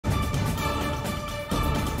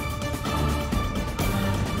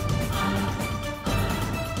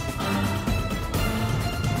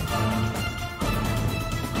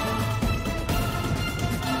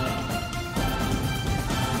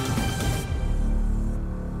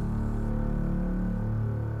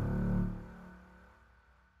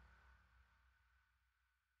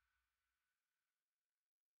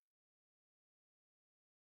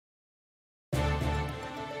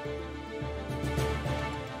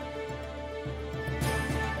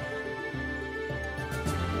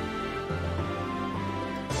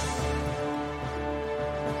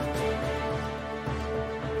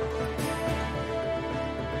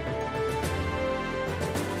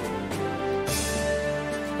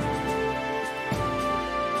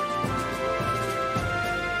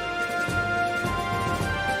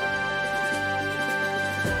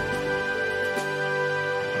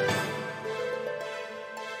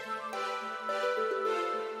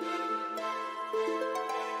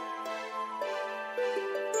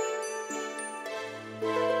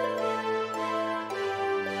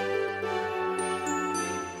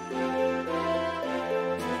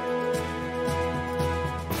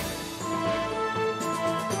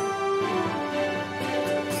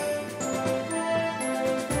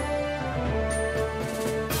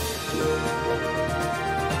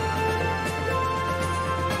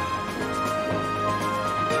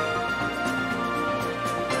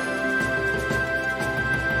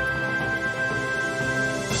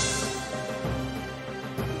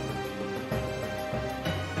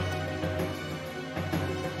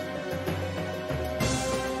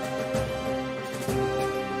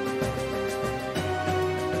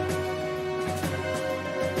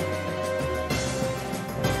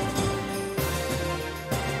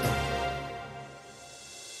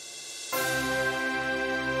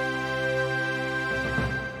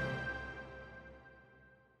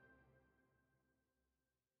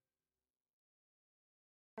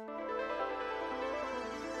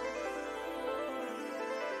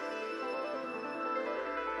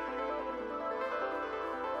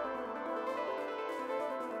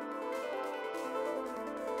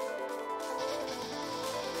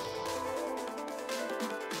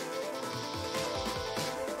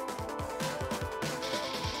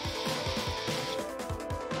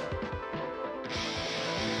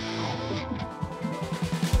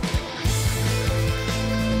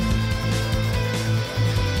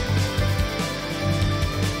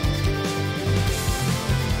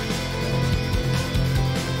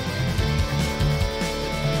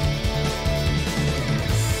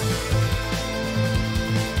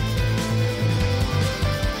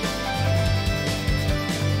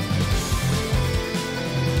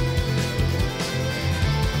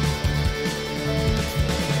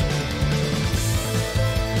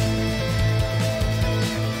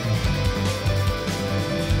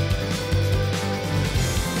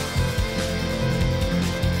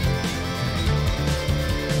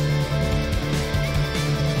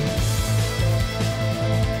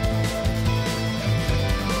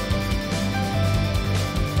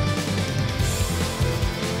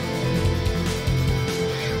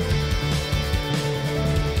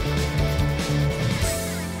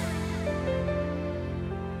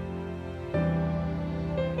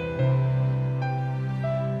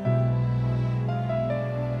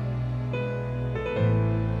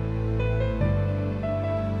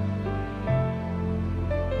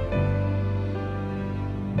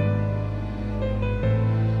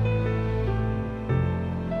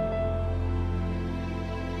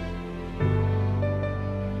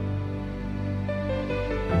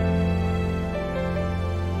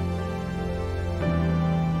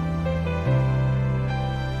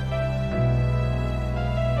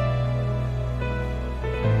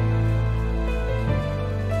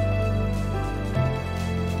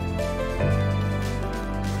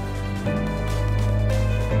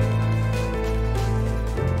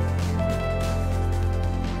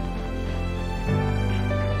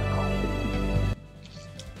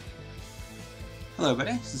Hello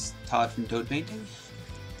everybody, this is Todd from Toad Painting,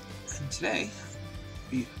 and today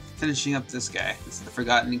we're finishing up this guy. This is the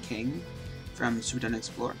Forgotten King from Super Nintendo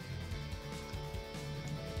Explorer.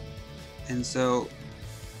 And so,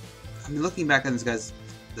 I've been looking back at this guy's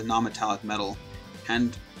the non-metallic metal,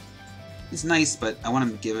 and it's nice, but I want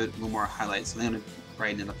to give it a little more highlights, so I'm going to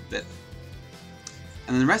brighten it up a bit.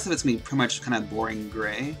 And then the rest of it's going to be pretty much kind of boring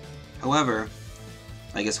gray. However,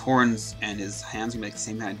 like his horns and his hands are going to be like the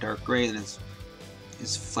same kind of dark gray, and his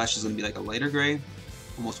flesh is going to be like a lighter gray,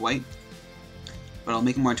 almost white. But I'll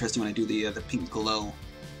make it more interesting when I do the pink glow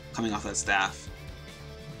coming off that staff.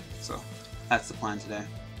 So that's the plan today.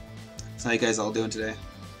 So how you guys all doing today?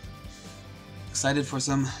 Excited for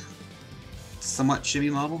some somewhat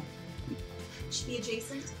chibi model? Chibi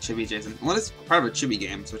adjacent? Chibi adjacent. Well, it's part of a chibi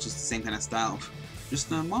game, so it's just the same kind of style, just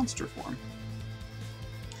in a monster form.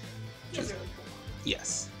 He's really cool.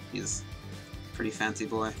 Yes, he's a pretty fancy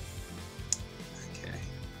boy. Okay,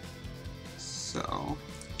 so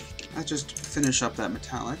I just finish up that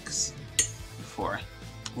metallics before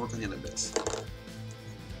I work on the other bits.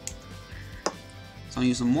 So I'm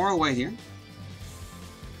using more white here.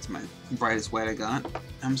 It's my brightest white I got.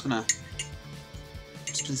 I'm just gonna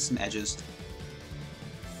just do some edges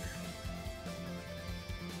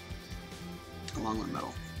along the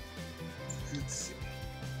metal. Let's see.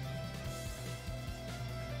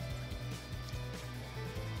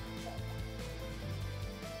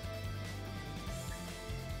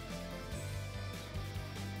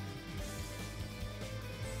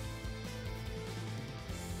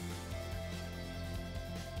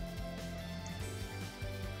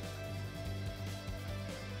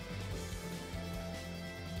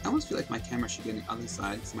 I almost feel like my camera should be on the other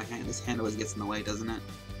side, because this hand always gets in the way, doesn't it?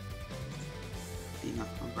 Being a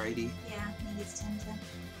righty. Yeah, maybe it's time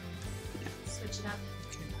to switch it up.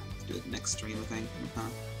 Okay, let's do the next stream, I think.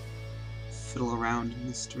 Fiddle around in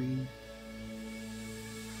the stream.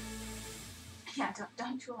 Yeah,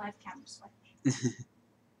 don't do a live camera switch.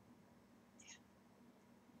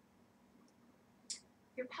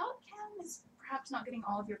 Your palette cam is perhaps not getting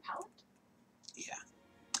all of your palette? Yeah.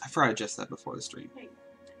 I forgot to adjust that before the stream. Wait.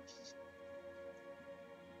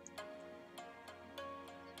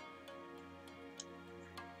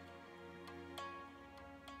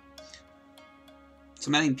 So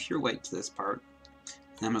I'm adding pure white to this part,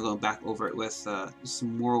 and I'm going to go back over it with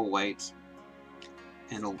some more white,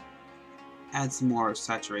 and it'll add some more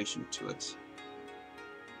saturation to it,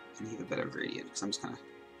 and give a better gradient, because I'm just kind of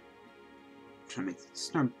trying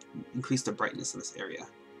to increase the brightness of this area.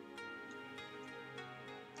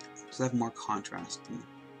 So I have more contrast and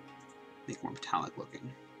make it more metallic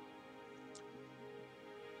looking.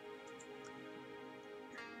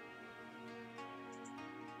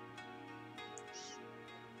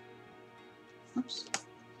 Oops.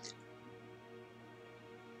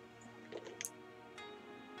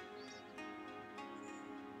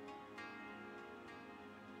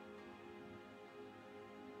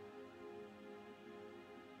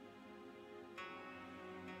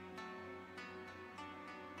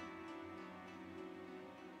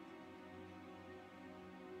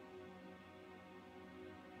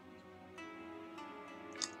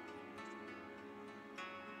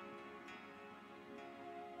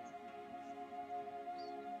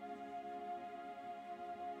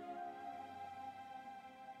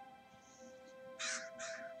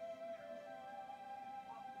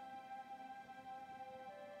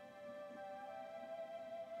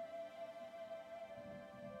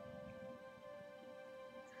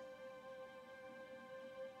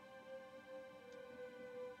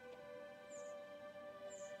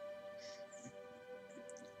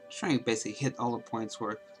 Trying to basically hit all the points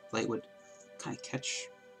where light would kind of catch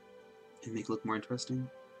and make it look more interesting.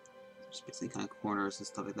 Just basically kind of corners and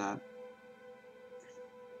stuff like that.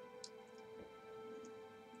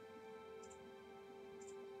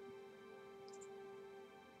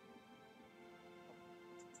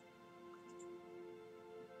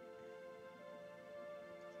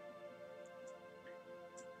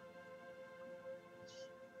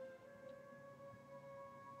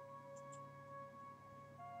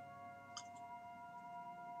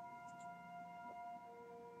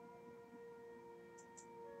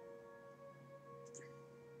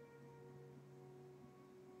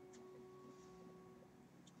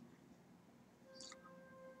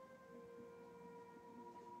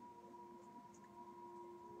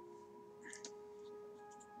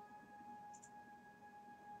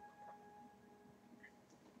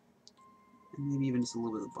 And maybe even just a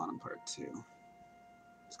little bit of the bottom part too.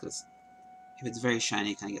 Just because if it's very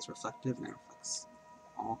shiny, it kind of gets reflective, and it reflects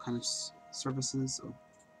all kind of surfaces. So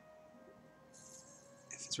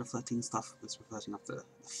if It's reflecting stuff that's reflecting off the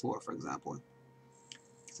floor, for example.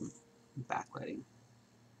 Some backlighting.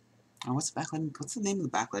 Oh, what's backlighting? What's the name of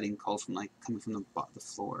the backlighting called from like coming from the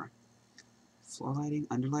floor? Floor lighting?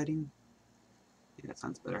 Underlighting? Yeah, that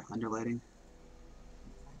sounds better. Underlighting.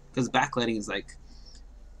 Because backlighting is like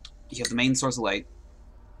you have the main source of light,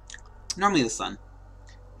 normally the sun,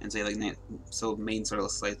 and say like so main sort of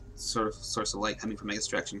source of light coming from this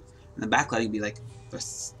direction, and the backlighting would be like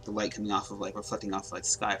the light coming off of like reflecting off like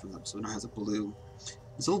sky from them. So it has a blue.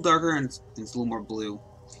 It's a little darker and it's a little more blue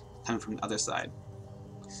coming from the other side.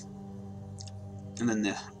 And then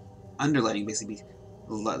the underlighting basically be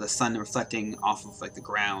the sun reflecting off of like the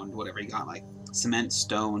ground, whatever you got, like cement,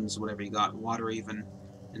 stones, whatever you got, water even,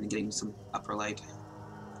 and getting some upper light.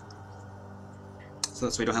 So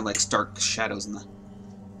that's why you don't have like stark shadows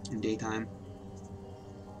in daytime.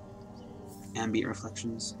 Ambient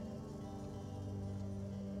reflections,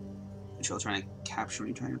 which you're trying to capture when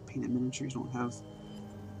you're trying to paint a miniature. You don't have,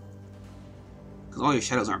 because all your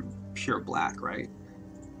shadows aren't pure black, right?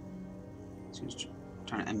 So you're just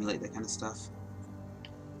trying to emulate that kind of stuff.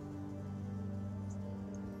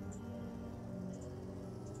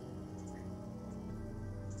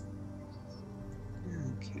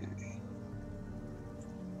 Okay.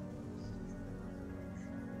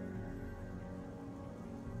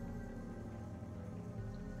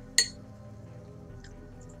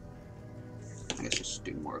 I guess just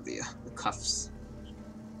do more of the cuffs,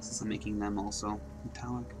 since I'm making them also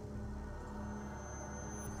metallic.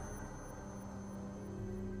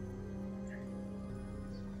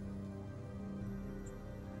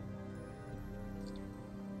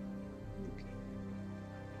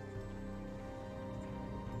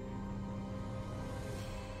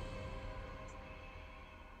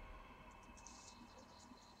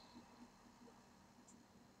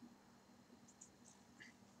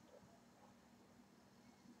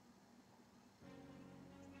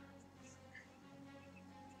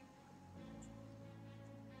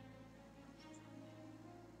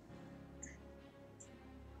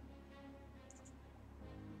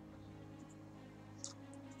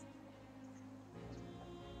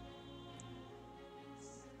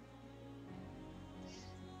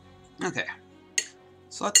 Okay,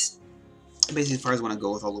 so that's basically as far as I want to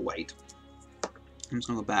go with all the white. I'm just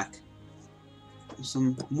going to go back. There's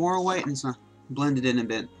some more white and some blend it in a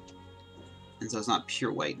bit, and so it's not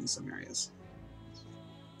pure white in some areas.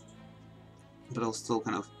 But it'll still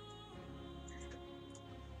kind of,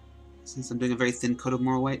 since I'm doing a very thin coat of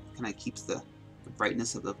more white, kind of keeps the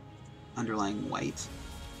brightness of the underlying white.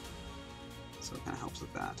 So it kind of helps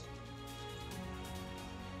with that.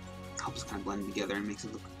 Helps kind of blend together and makes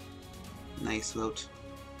it look nice without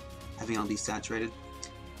having it all desaturated.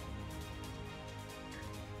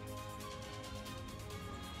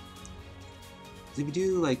 So if you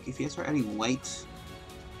do, like, if you start adding white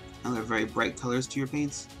and other very bright colors to your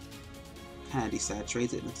paints, kind of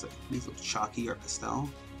desaturates it, makes it look chalky or pastel.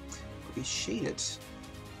 Or if you shade it,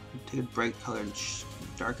 take a bright color and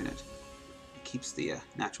darken it. It keeps the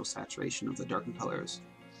natural saturation of the darkened colors.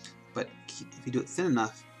 But if you do it thin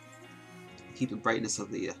enough, you keep the brightness of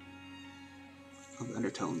the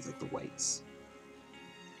undertones, like the whites.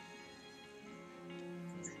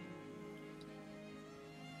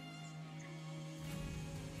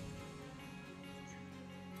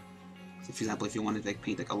 So for example, if you wanted to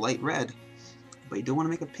paint like a light red, but you don't want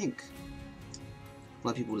to make a pink, a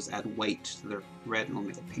lot of people just add white to their red and they'll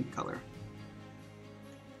make a pink color.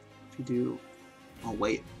 If you do a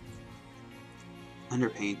white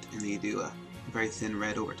underpaint and then you do a very thin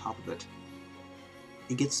red over top of it,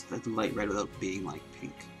 it gets like light red without being like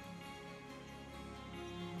pink.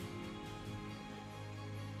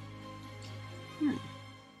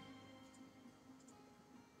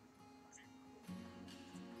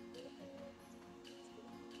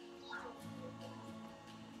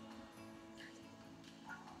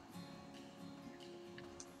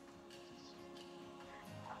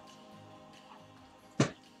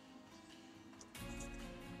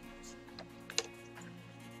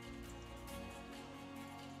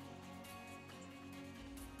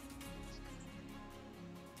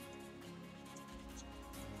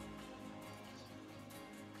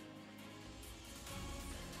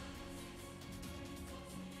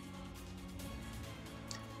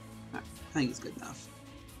 I think it's good enough.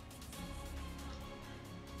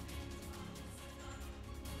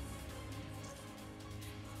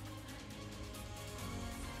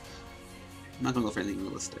 I'm not gonna go for anything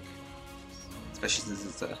realistic, especially since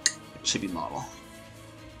it's a chibi model.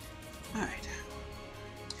 Alright,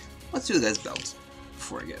 let's do the guy's belt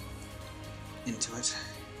before I get into it.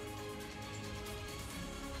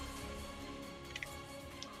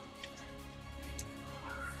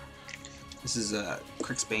 This is a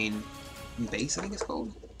Crixbane base, I think it's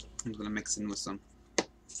called. I'm gonna mix in with some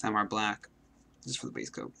Samar Black just for the base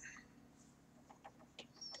coat.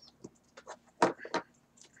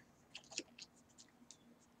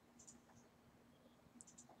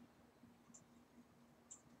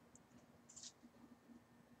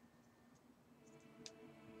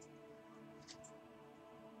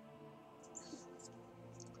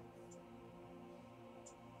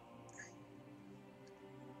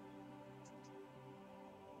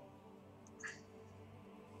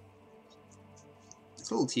 It's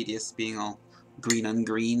a little tedious being all green on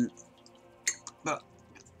green, but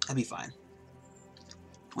that'd be fine.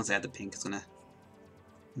 Once I add the pink, it's gonna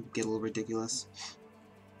get a little ridiculous.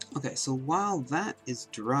 Okay, so while that is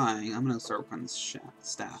drying, I'm gonna start working on this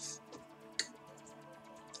staff.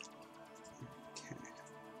 Okay.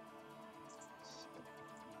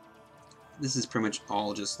 This is pretty much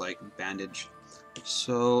all just like bandage.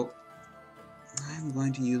 So I'm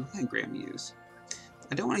going to use, what kind of gray I'm gonna use?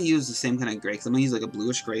 I don't want to use the same kind of gray, because I'm going to use like a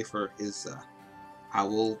bluish gray for his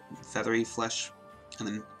owl feathery flesh, and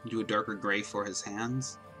then do a darker gray for his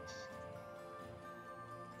hands.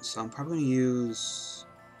 So I'm probably going to use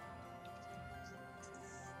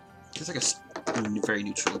just like a very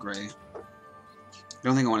neutral gray. I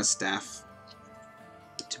don't think I want his staff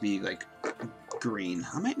to be like green.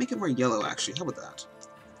 I might make it more yellow actually. How about that?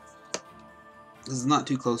 This is not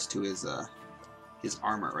too close to his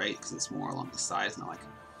armor, right? Because it's more along the sides, it's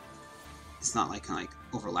not like kind of like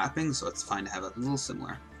overlapping, so it's fine to have a little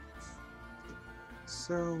similar.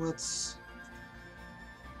 So let's.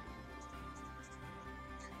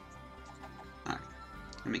 All right,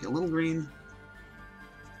 make it a little green.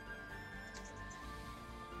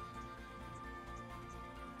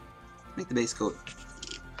 Make the base coat.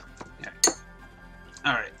 Yeah.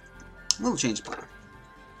 All right, a little change of plan.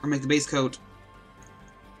 Or make the base coat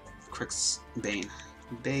Crixbane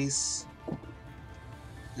base.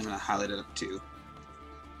 I'm going to highlight it up to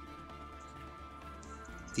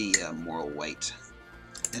the moral white,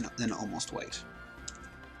 then almost white.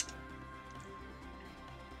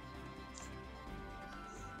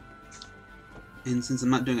 And since I'm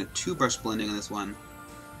not doing a 2-brush blending on this one,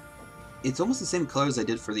 it's almost the same colors I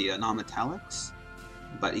did for the non-metallics,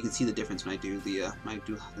 but you can see the difference when I do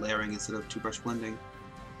layering instead of 2-brush blending.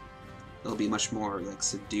 It'll be much more like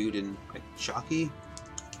subdued and like chalky,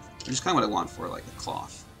 which is kind of what I want for like a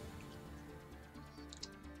cloth.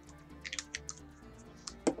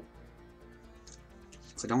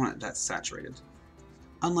 So I don't want it that saturated.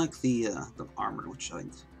 Unlike the armor, which I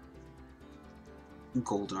think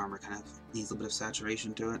golden armor kind of needs a little bit of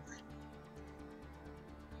saturation to it.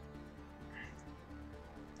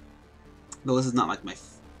 Though this is not like my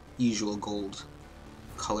usual gold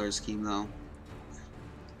color scheme though.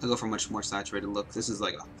 I go for a much more saturated look. This is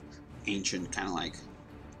like a ancient kind of like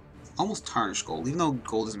almost tarnished gold, even though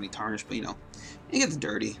gold isn't really tarnished, but you know, it gets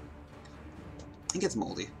dirty. It gets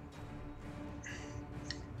moldy.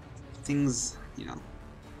 Things, you know,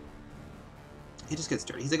 he just gets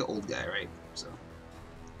dirty. He's like an old guy, right? So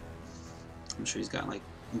I'm sure he's got like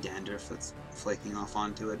dandruff that's flaking off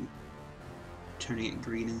onto it, and turning it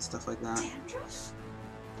green and stuff like that. Dandruff?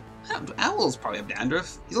 Owls probably have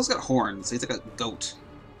dandruff. He's also got horns, so he's like a goat.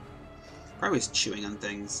 Probably is chewing on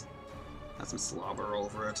things. Got some slobber all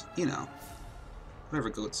over it. You know, whatever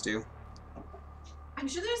goats do. I'm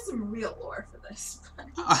sure there's some real lore for this.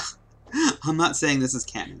 I'm not saying this is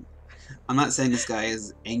canon. I'm not saying this guy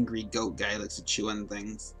is angry goat guy who likes to chew on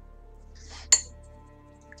things.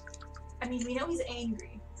 I mean, we know he's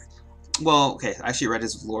angry. Well, okay, I actually read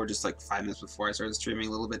his lore just like 5 minutes before I started streaming a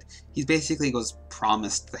little bit. He basically was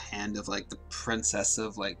promised the hand of like the princess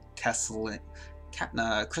of like Crystalania,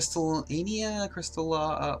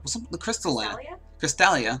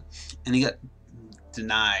 Crystalia, and he got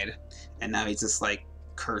denied, and now he's just like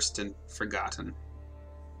cursed and forgotten.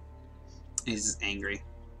 He's just angry.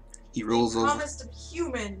 He rules over. Promised a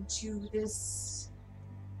human to this.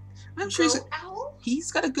 I'm sure owl?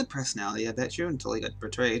 he's got a good personality, I bet you, until he got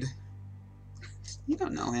betrayed. You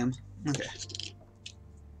don't know him. Okay.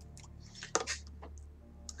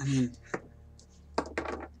 I mean,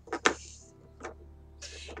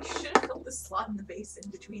 You should have filled the slot in the base in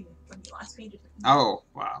between when you last painted him. oh,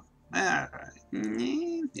 wow. Yeah,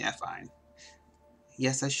 fine.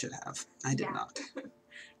 Yes, I should have. I did not.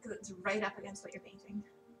 Because it's right up against what you're painting.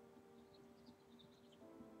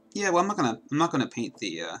 Yeah, well, I'm not gonna paint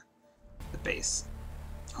the base.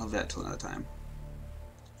 I'll leave that till another time.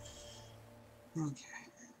 Okay,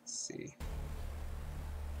 let's see.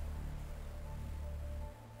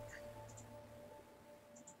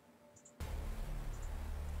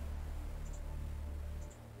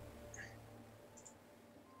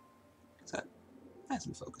 Has to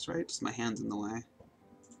be focused, right? Just my hand's in the way.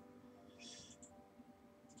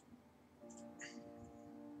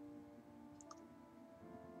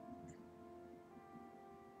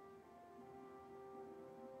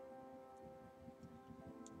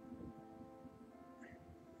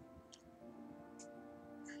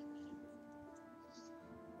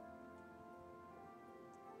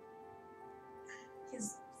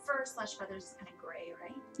 His fur slash feathers is kind of gray,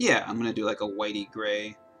 right? Yeah, I'm gonna do like a whitey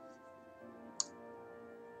gray.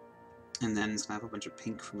 And then it's gonna have a bunch of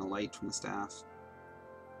pink from the light from the staff.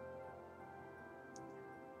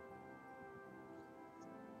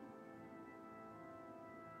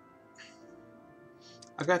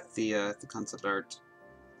 I've got the concept art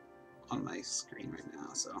on my screen right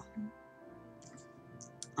now, so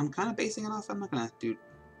I'm kind of basing it off. I'm not gonna do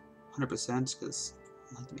 100% because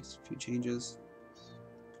I like to make a few changes.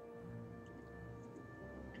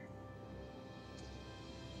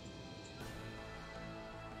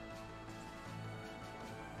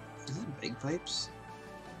 Is that bagpipes?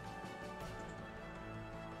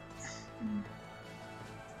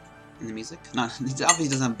 In the music? No, it obviously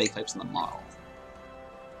doesn't have bagpipes in the model.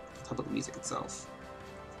 How about the music itself?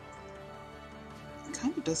 It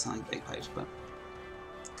kind of does sound like bagpipes, but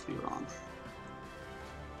I could be wrong.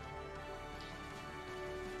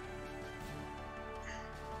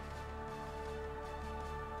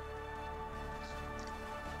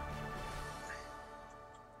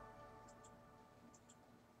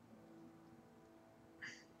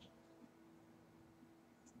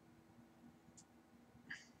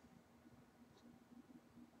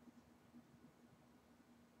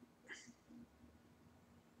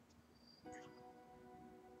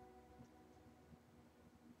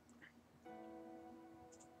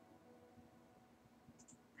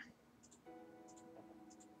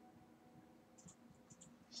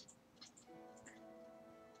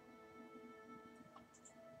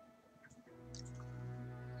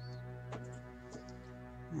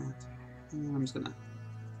 Okay. And I'm just gonna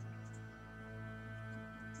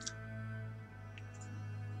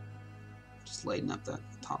lighten up that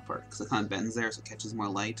top part because it kind of bends there, so it catches more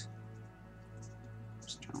light.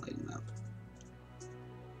 Just trying to lighten it up.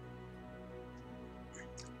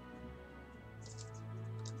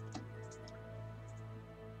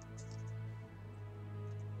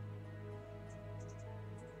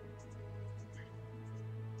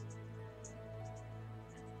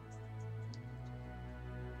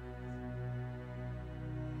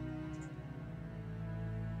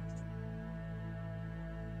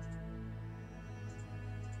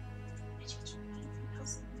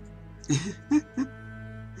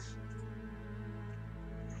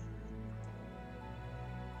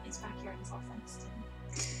 His backyard is all fenced in.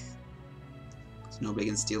 So nobody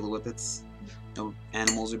can steal the whippets. No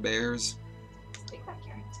animals or bears. Big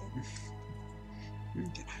backyard too.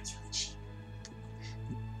 Okay. It's really cheap.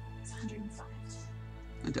 It's 105.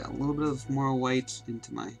 I did a little bit of more white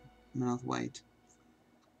into my mouth white.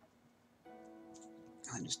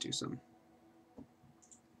 And just do some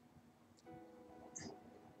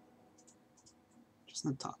just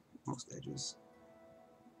on the top most edges.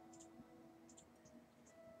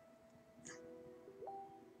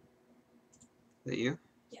 Is that you?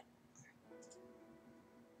 Yeah.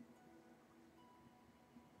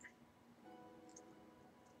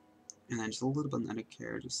 And then just a little bit on the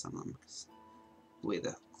undercarriage of just some of them, because the way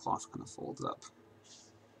the cloth kind of folds up.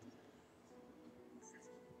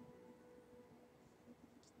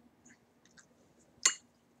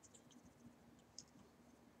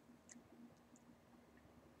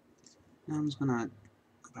 Now I'm just gonna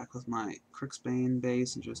go back with my Crooksbane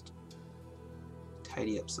base and just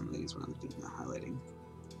tidy up some of these when I'm doing the highlighting.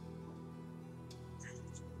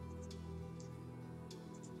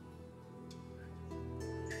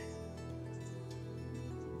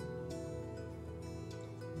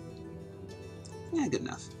 Yeah, good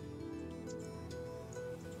enough.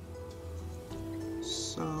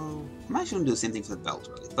 So, I'm actually going to do the same thing for the belt,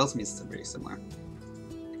 really. The belt to me is very similar.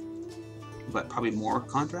 But probably more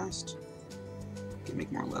contrast. Can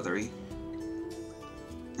make more leathery.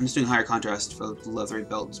 I'm just doing higher contrast for the leathery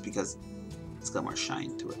belt just because it's got more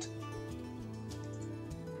shine to it.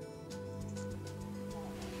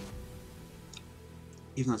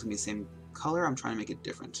 Even though it's going to be the same color, I'm trying to make it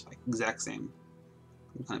different. Like, exact same.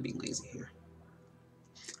 I'm kind of being lazy here.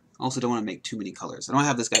 I also don't want to make too many colors. I don't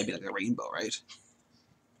have this guy be like a rainbow, right?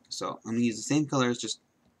 So I'm going to use the same colors, just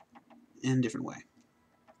in a different way.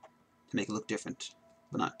 To make it look different,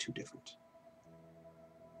 but not too different.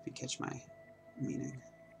 If you catch my meaning.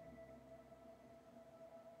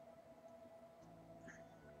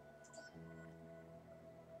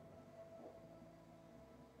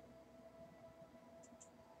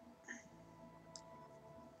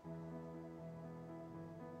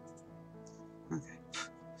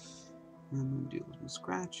 I'm gonna do some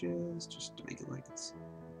scratches just to make it like it's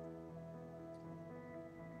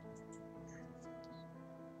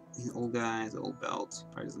the old guys, old belt.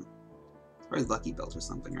 Probably lucky belt or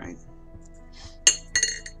something, right?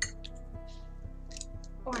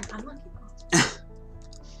 Or an unlucky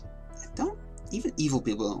belt. Even evil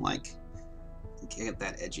people don't like get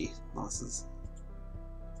that edgy bosses.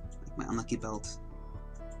 Like my unlucky belt.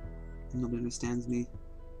 Nobody understands me.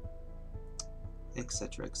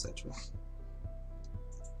 Etc. etc.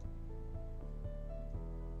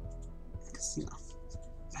 Because, you know,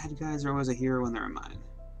 bad guys are always a hero when they're mine.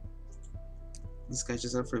 This guy's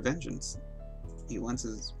just out for vengeance. He wants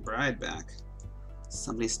his bride back.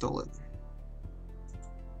 Somebody stole it.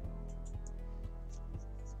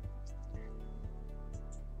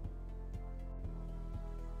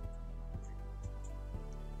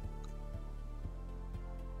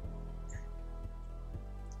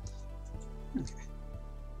 Okay.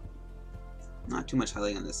 Not too much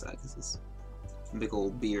highlighting on this side because this big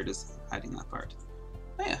old beard is hiding that part.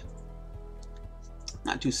 Oh yeah.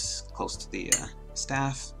 Not too close to the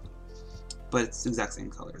staff, but it's the exact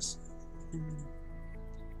same colors.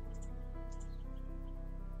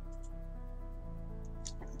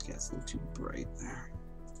 Okay, it's a little too bright there.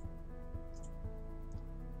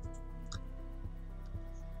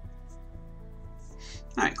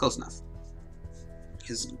 Alright, close enough.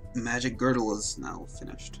 His magic girdle is now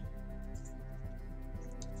finished.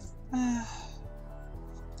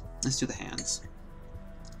 Let's do the hands.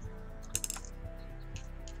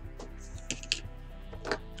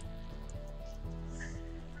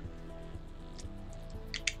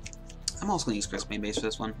 I'm also going to use Crixbane base for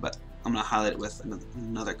this one, but I'm going to highlight it with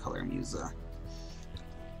another color and use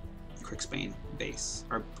Crixbane base,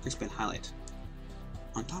 or Crixbane highlight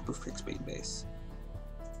on top of Crixbane base.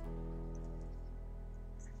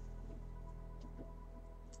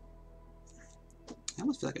 I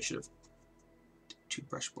almost feel like I should have two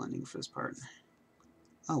brush blending for this part.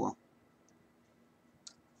 Oh well.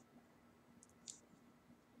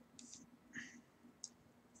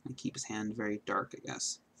 And keep his hand very dark, I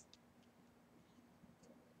guess.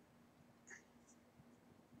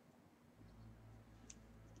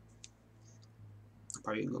 I'm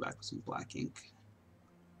probably gonna go back with some black ink,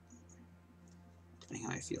 depending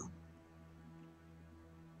how I feel.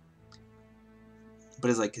 But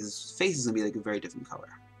it's like his face is gonna be like a very different color,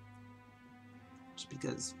 just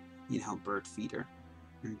because you know how bird feet are,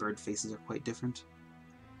 and bird faces are quite different.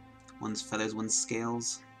 One's feathers, one's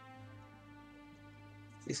scales.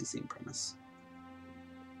 Basically same premise.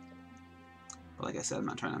 But like I said, I'm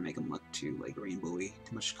not trying to make him look too like rainbowy,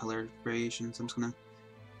 too much color variation. So I'm just gonna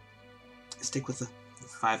stick with the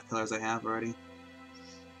 5 colors I have already.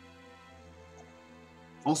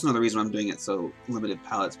 Also, another reason I'm doing it so limited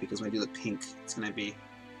palettes, because when I do the pink, it's gonna be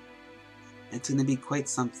quite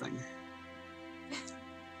something.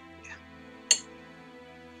 Yeah.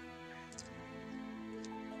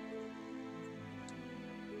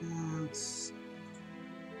 Let's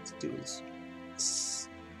do this.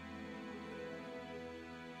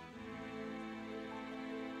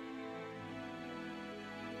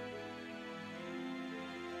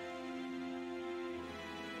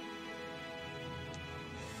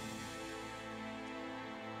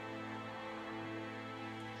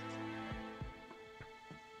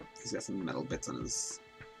 He's got some metal bits on his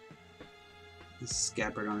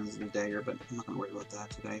scabbard on his dagger, but I'm not going to worry about that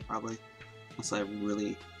today, probably. Unless I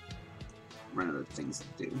really run out of things to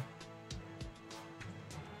do.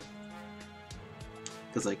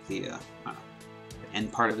 Because, like, I don't know, the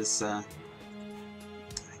end part of his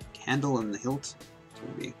handle and the hilt is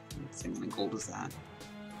going to be the same kind of gold as that.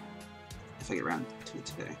 If I get around to it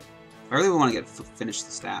today. I really want to finish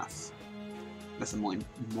the staff. That's the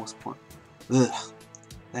most important. Ugh.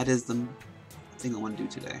 That is the thing I want to do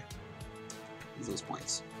today, is those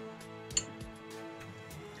points.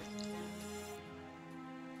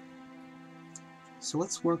 So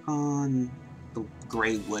let's work on the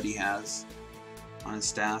gray wood he has on his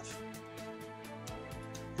staff.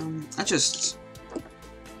 That's just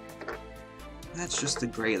the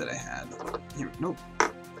gray that I had. Here, nope.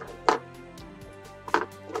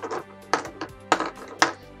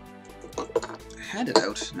 I had it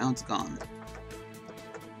out, now it's gone.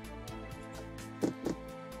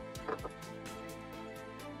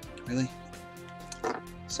 Really?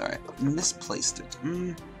 Sorry, misplaced it.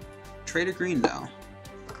 Trader Green now.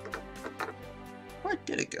 Where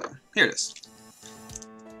did it go? Here it is.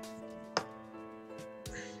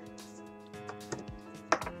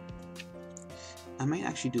 I might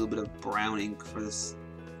actually do a bit of brown ink for this,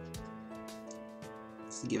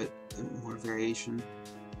 just to give it a bit more variation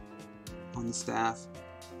on the staff.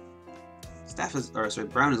 Staff is, or sorry,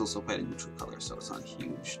 brown is also quite a neutral color, so it's not a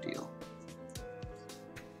huge deal.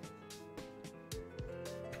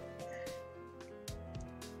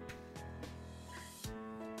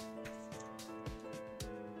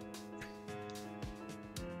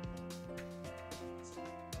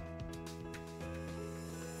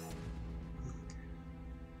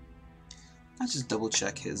 Let's just double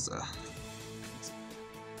check his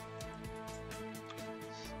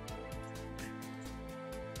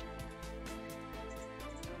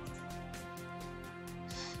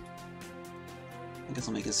I guess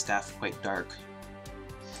I'll make his staff quite dark.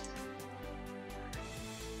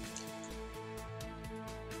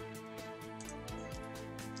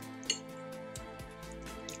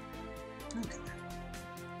 Okay.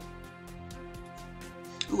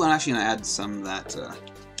 Ooh, I'm actually gonna add some of that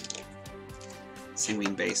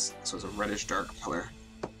sanguine base, so it's a reddish dark color.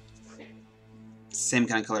 Same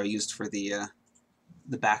kind of color I used for the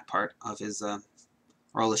back part of his, or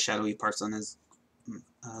all the shadowy parts on his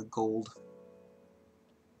gold.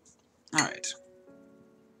 Alright.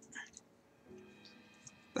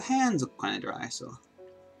 The hands look kind of dry, so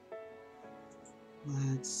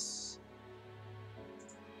let's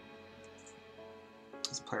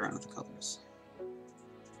play around with the colors.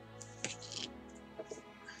 I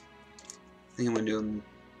think I'm going to do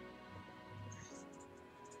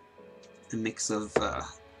a mix of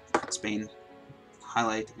Spain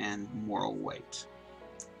highlight and moral white.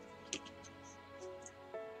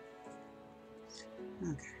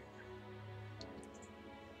 Okay.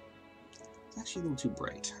 It's actually a little too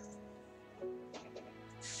bright.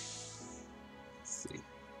 Let's see.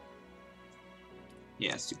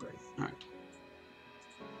 Yeah, it's too bright. Alright.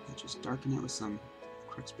 Let's just darken it with some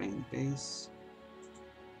Crooksbane base.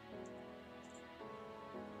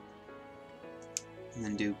 And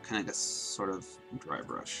then do kind of like a sort of dry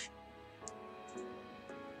brush.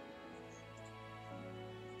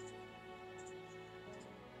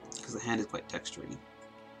 Because the hand is quite textury.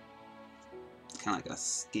 Kind of like a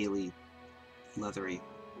scaly, leathery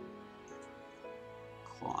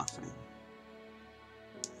claw thing.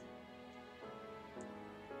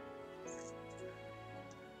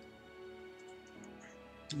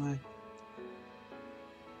 Right.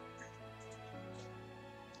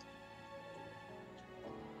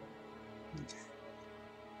 Okay.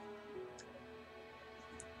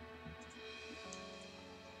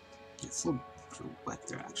 It's a little wet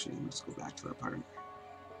there actually. Let's go back to that part.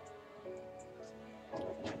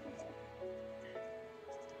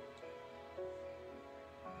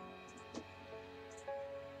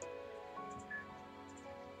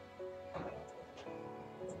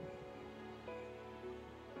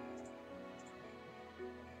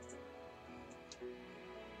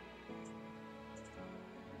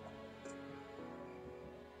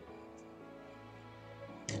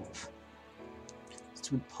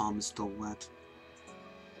 My palm is still wet.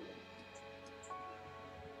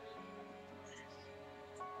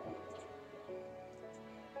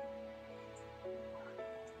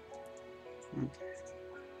 Okay.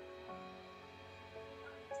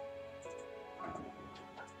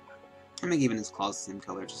 I'll make even his claws the same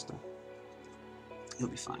color, just to... he'll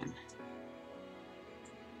be fine.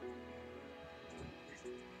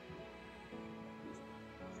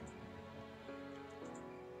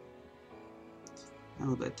 A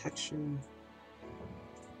little bit of texture.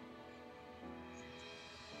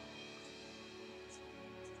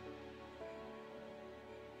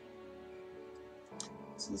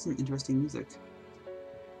 This is some interesting music.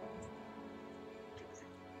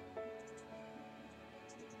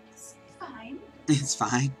 It's fine. It's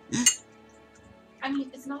fine. I mean,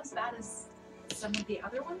 it's not as bad as some of the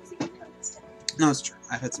other ones you've noticed. No, it's true.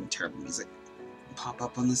 I've had some terrible music pop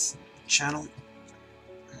up on this channel.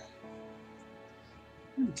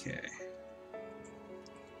 Okay.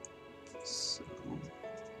 So...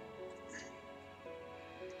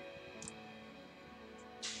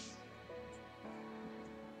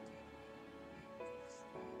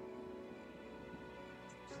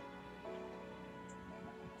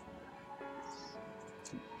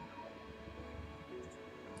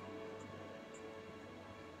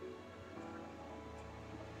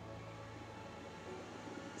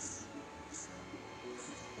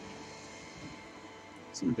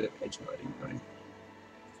 a bit of edge highlighting, right?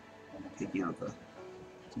 Taking out the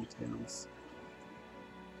details.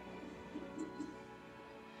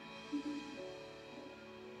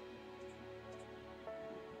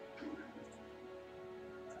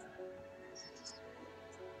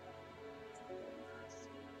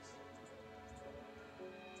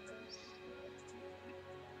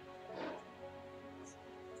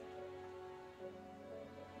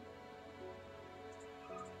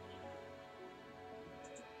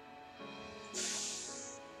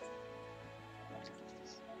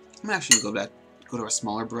 I'm actually gonna go to our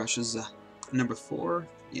smaller brushes. Number 4,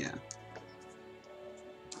 yeah.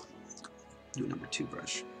 Do a number 2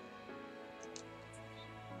 brush.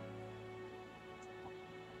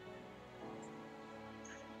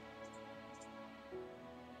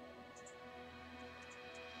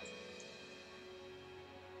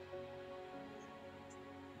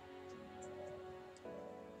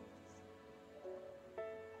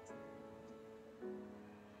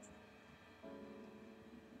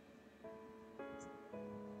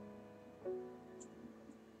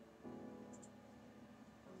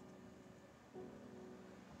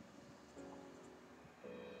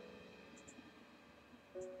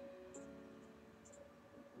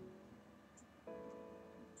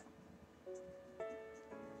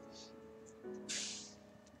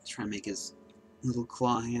 Try to make his little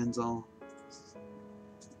claw hands all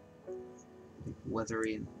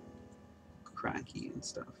weathery and cracky and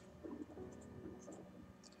stuff.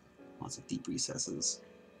 Lots of deep recesses.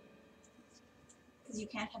 Because you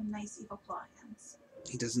can't have nice evil claw hands.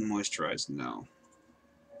 He doesn't moisturize, no.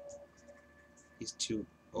 He's too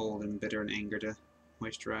old and bitter and angry to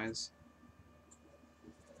moisturize.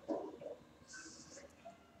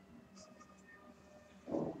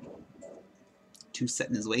 Too set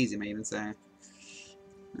in his ways, you may even say.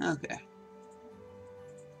 Okay.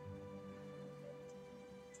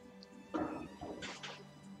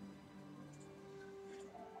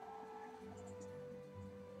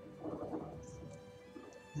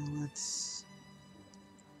 Now let's...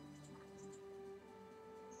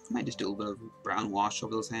 I might just do a little bit of brown wash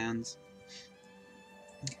over those hands.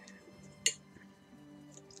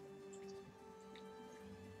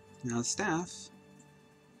 Now the staff.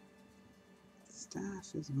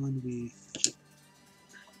 Staff is going to be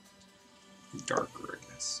darker, I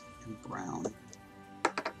guess, and brown.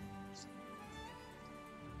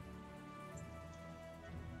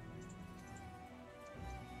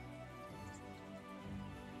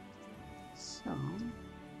 So, how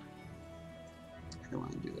do I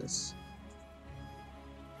want to do this?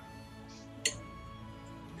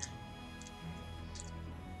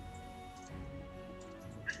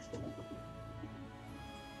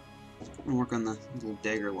 I'm gonna work on the little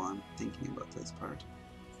dagger while I'm thinking about this part.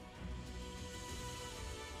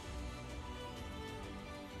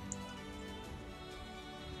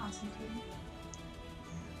 Concentrating.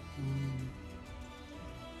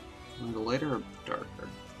 Want to go lighter or darker?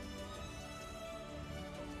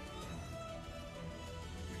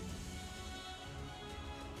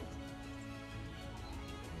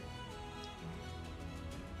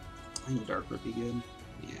 I think darker would be good.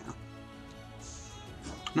 Yeah. I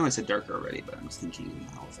know I said darker already, but I was thinking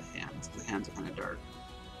now of the hands. The hands are kind of dark.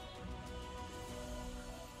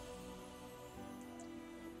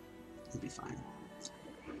 It'll be fine.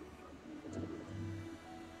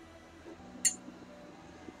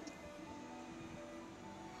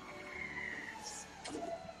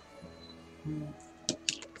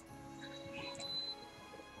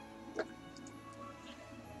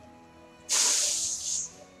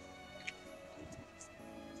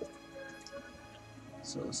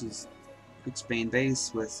 So this is Bixbane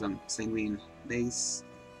base with some Sanguine base.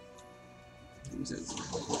 Uses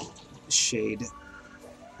shade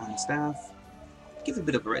on the staff. Give it a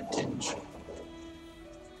bit of a red tinge.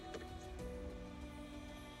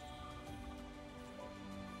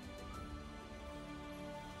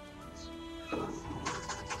 A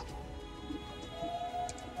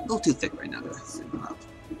little too thick right now to sit them up.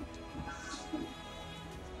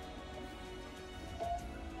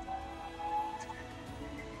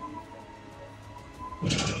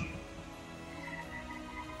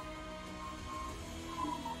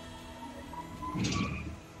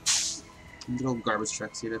 Little garbage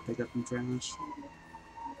trucks here to pick up some trash.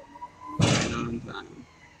 Right on time.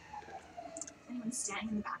 Anyone standing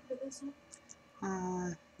in the back of this one?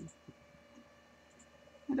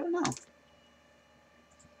 I don't know.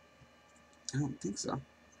 I don't think so.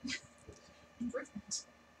 Improvement.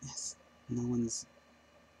 Yes. No one's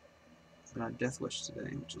got a death wish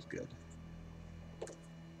today, which is good.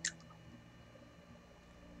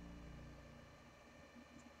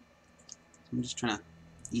 I'm just trying to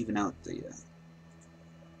even out the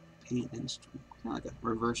paint and just kind of like a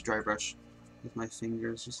reverse dry brush with my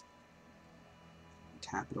fingers, just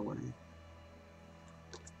tap it away.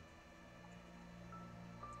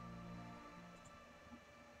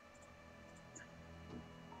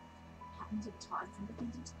 Happened to Todd from the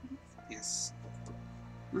painting techniques. Yes.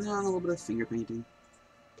 And a little bit of finger painting,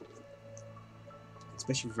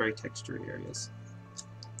 especially for very textured areas.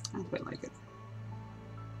 I quite like it.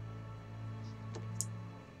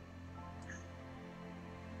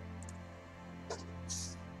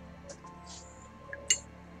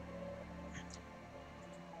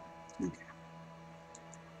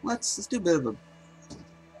 let's do a bit of a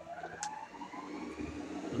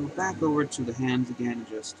go back over to the hands again and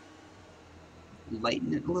just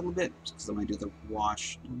lighten it a little bit, because when I do the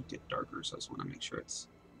wash, it'll get darker, so I just want to make sure it's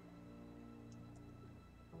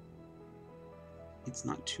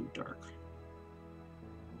not too dark.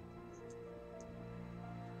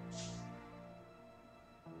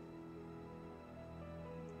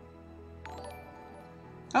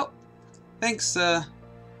 Oh, thanks,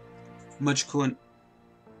 Morj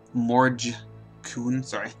Kuhn.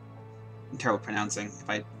 Sorry, I'm terrible pronouncing. If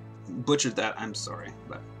I butchered that, I'm sorry,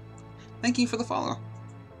 but thank you for the follow.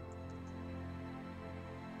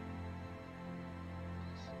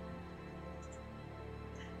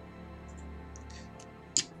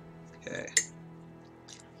 Okay.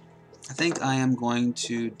 I think I am going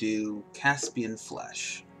to do Caspian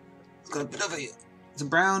Flesh. It's got a bit of it's a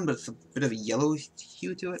brown, but it's a bit of a yellow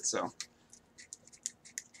hue to it, so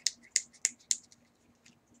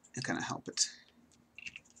it kind of help it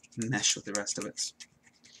mesh with the rest of it.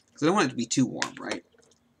 Because I don't want it to be too warm, right?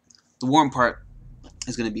 The warm part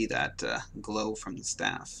is going to be that glow from the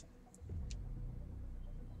staff.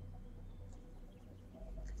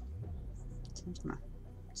 So I'm just going to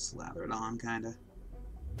slather it on, kind of.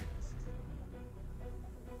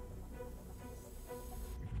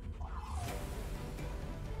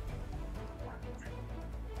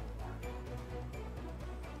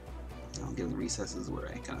 I'll get in the recesses where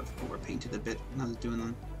I kind of overpainted a bit when I was doing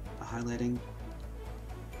the highlighting.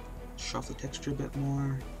 Shuffle the texture a bit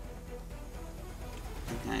more.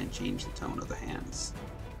 And kind of change the tone of the hands.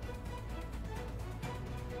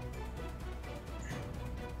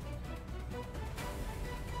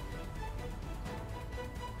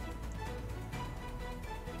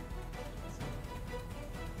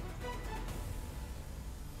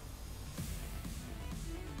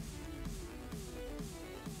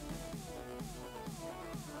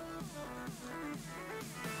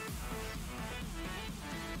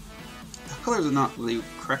 The colors are not really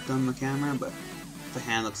correct on the camera, but the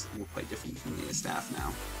hand looks quite different from the staff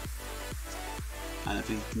now. I don't know if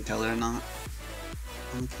you can tell it or not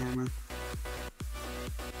on the camera.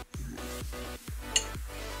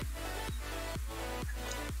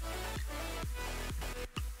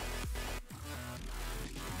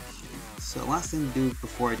 So last thing to do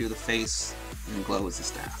before I do the face and glow is the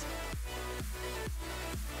staff.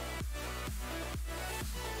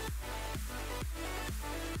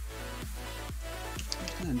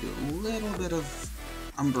 I'm gonna do a little bit of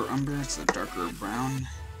umber. It's a darker brown.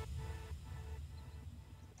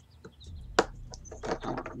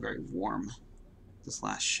 Oh, very warm, this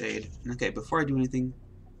last shade. Okay, before I do anything,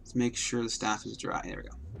 let's make sure the staff is dry. There we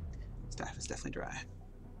go. Staff is definitely dry.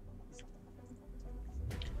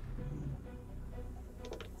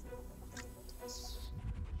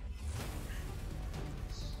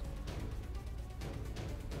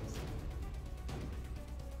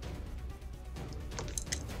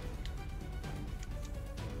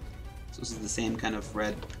 So this is the same kind of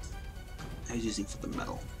red I was using for the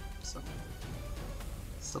metal, so it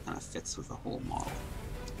still kind of fits with the whole model.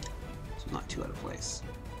 So not too out of place.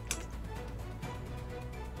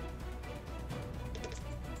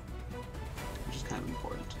 Which is kind of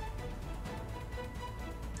important.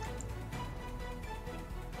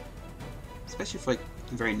 Especially for like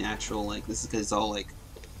very natural, like this is because it's all like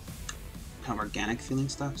kind of organic feeling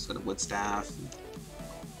stuff. It's got a wood staff, and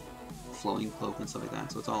flowing cloak and stuff like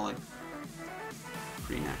that. So it's all like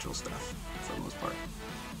pretty natural stuff for the most part.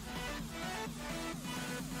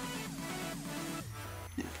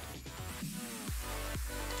 Yeah.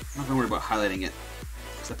 I'm not gonna worry about highlighting it,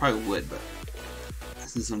 because I probably would, but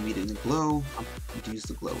since I'm needing the glow, I'm going to use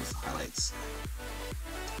the glow with the highlights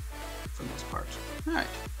for the most part. Alright.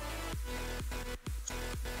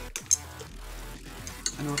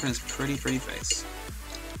 And we're working on this pretty face.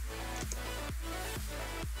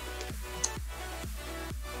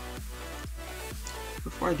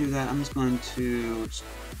 Before I do that, I'm just going to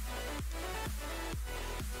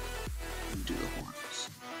do the horns.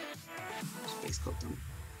 Just base coat them.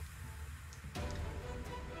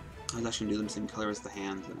 I was actually going to do them the same color as the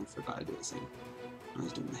hands, and I forgot to do the same. I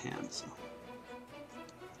was doing the hands, so.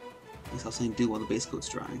 I guess I'll say do while the base coat's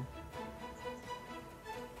drying.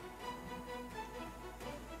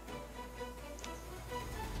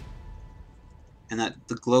 And that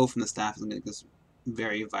the glow from the staff is going to make this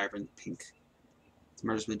very vibrant pink.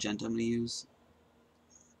 Murder's Magenta I'm going to use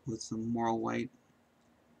with some Moral White.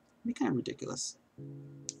 It'd be kind of ridiculous.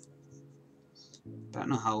 But I don't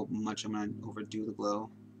know how much I'm going to overdo the glow.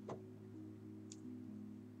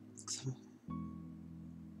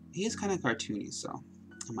 He is kind of cartoony, so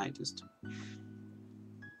I might just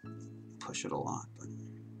push it a lot. But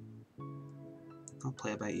I'll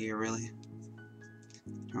play it by ear, really. I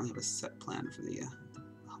don't really have a set plan for the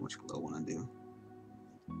how much glow I want to do.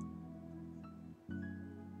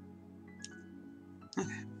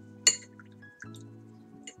 Okay.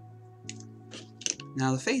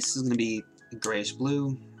 Now the face is going to be grayish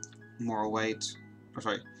blue, more white. Or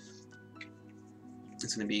sorry,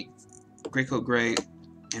 it's going to be gray coat gray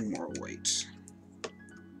and more white.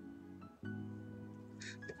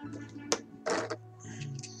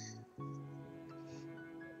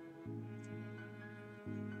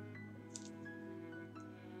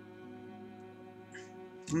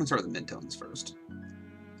 I'm going to start with the midtones first.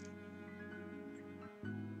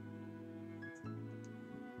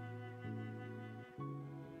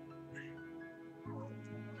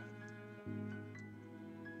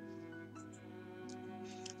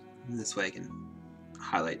 And this way I can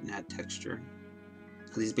highlight and add texture.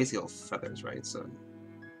 Because these basically all feathers, right? So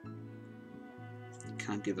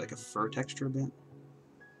kind of give like a fur texture a bit.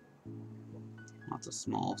 Lots of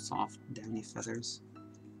small, soft, downy feathers.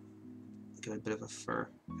 Give it a bit of a fur,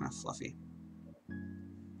 kind of fluffy.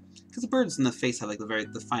 Because the birds in the face have like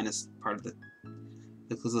the finest part of the.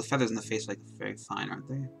 Because the feathers in the face are like very fine, aren't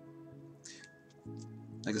they?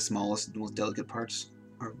 Like the smallest, most delicate parts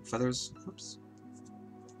are feathers. Oops.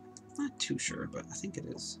 Not too sure, but I think it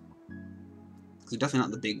is. Because they're definitely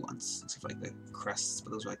not the big ones, except for like the crests,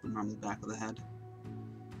 but those are like normally the back of the head.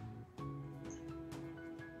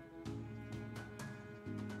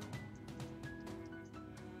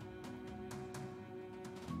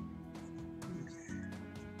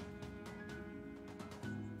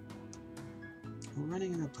 We're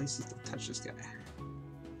running out of places to touch this guy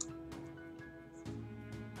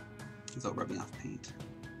without rubbing off paint.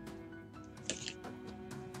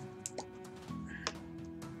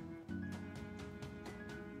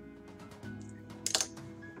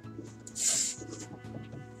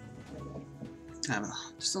 Have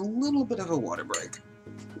just a little bit of a water break.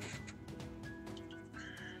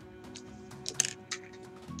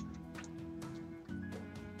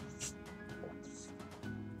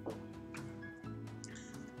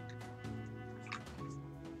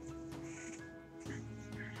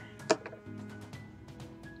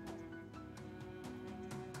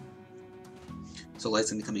 So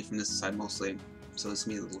light's gonna be coming from this side mostly, so it's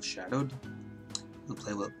gonna be a little shadowed. It'll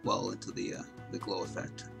play well into the glow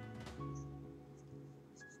effect.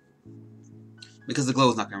 Because the glow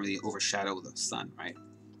is not gonna really overshadow the sun, right?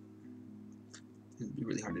 It'd be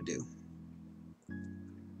really hard to do.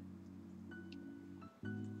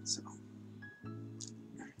 So.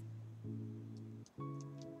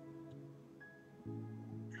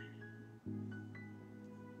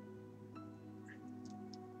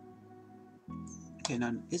 Okay,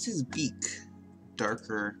 now is his beak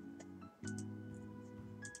darker?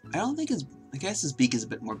 I don't think his. I guess his beak is a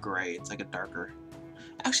bit more gray. It's like a darker.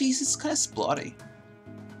 Actually, he's just kind of splotty.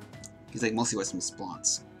 He's like mostly with some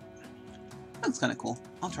splots. That's kind of cool.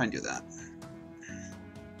 I'll try and do that.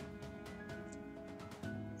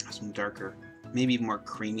 Some darker, maybe more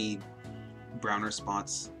creamy, browner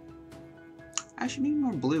spots. Actually, maybe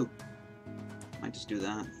more blue. Might just do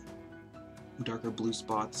that. Darker blue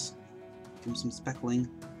spots. Give him some speckling.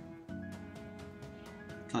 Kind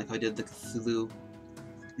of like how I did the Cthulhu,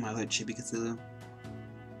 my other Chibi Cthulhu.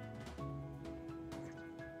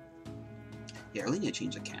 Yeah, I really need to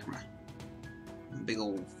change the camera. Big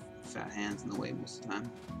old fat hands in the way most of the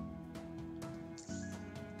time.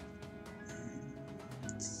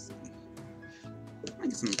 Let's see. I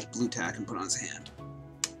get some blue tack and put on his hand,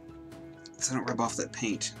 so I don't rub off that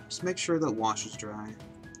paint. Just make sure that wash is dry.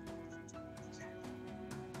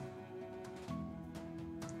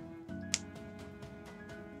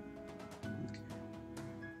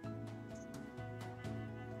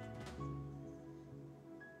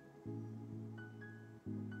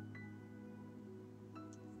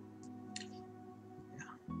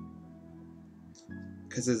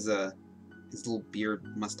 Because his little beard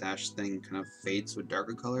mustache thing kind of fades to a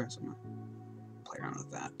darker color, so I'm gonna play around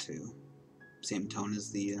with that too. Same tone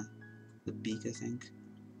as the beak, I think.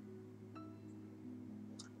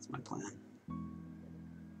 That's my plan.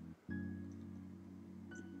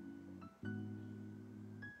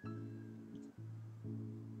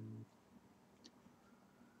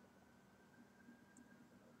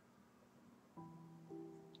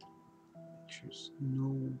 There's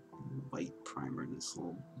no white primer in this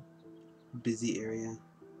little busy area.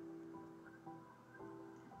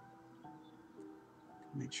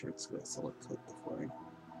 Make sure it's got a solid coat before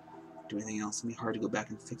I do anything else. It'll be hard to go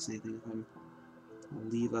back and fix anything if I'll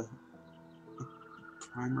leave a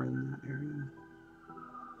primer in that area.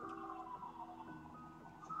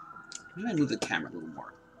 Maybe I move the camera a little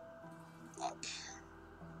more up.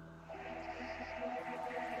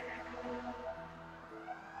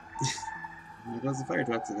 There goes the fire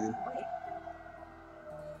trucks again.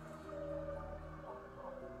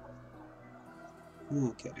 Wait.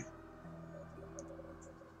 Okay.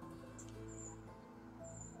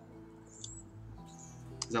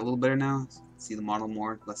 Is that a little better now? See the model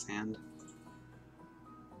more, less hand.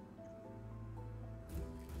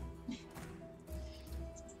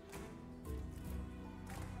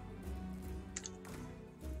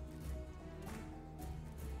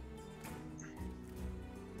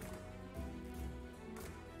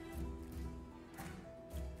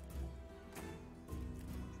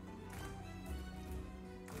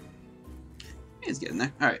 He's getting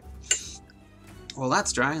there. Alright. Well,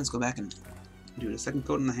 that's dry. Let's go back and do the second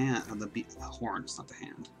coat in the hand, on the horns, not the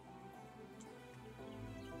hand.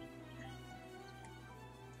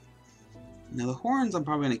 Now the horns, I'm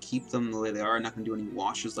probably going to keep them the way they are. I'm not going to do any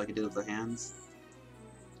washes like I did with the hands,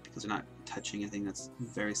 because they're not touching anything that's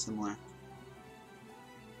very similar.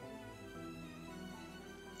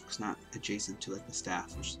 It's not adjacent to like the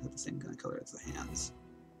staff, which is the same kind of color as the hands.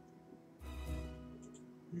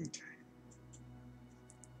 Okay.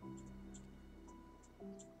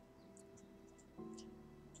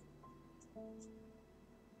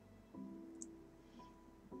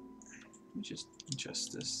 Let me just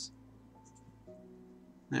adjust this.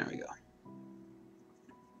 There we go.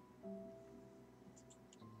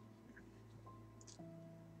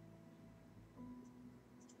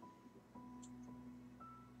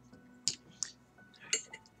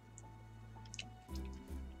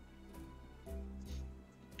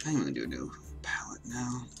 I'm going to do a new palette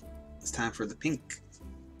now. It's time for the pink,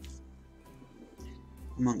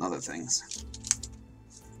 among other things.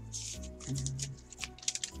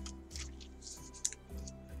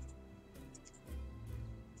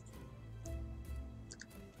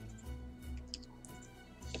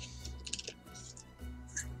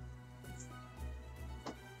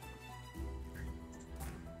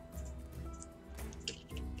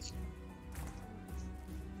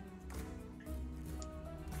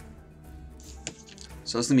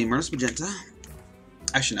 So it's going to be Murderous Magenta.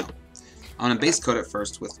 Actually, no. I'm going to base coat it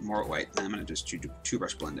first with more white, and I'm going to just do two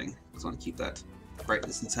brush blending, because I want to keep that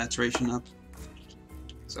brightness and saturation up.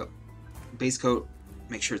 So, base coat,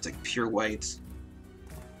 make sure it's like pure white.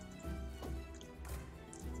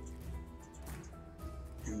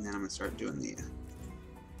 And then I'm going to start doing the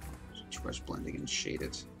two brush blending and shade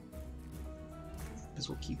it. This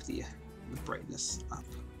will keep the brightness up.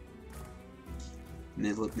 And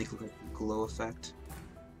it'll make it look like a glow effect.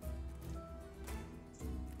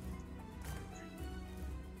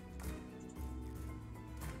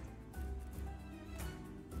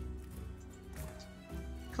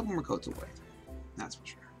 A couple more coats of white, that's for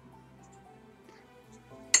sure.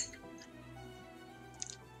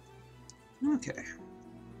 Okay,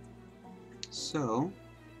 so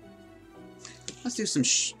let's do some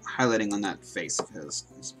highlighting on that face of his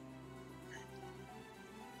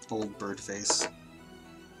old bird face.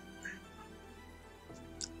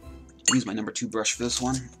 Use my number 2 brush for this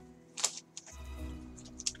one.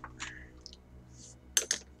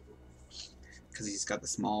 Because he's got the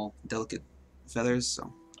small, delicate feathers,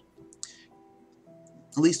 so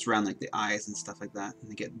at least around like the eyes and stuff like that,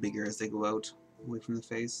 and they get bigger as they go out away from the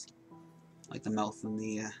face, like the mouth and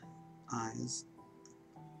the eyes.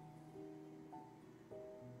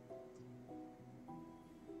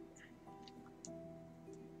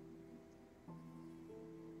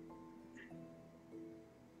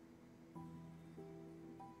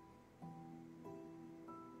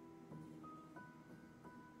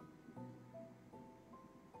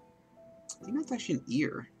 I think that's actually an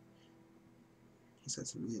ear. He's got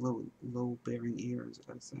some really low-bearing ears,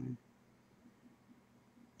 I'd say. Kind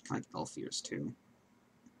of like elf ears, too.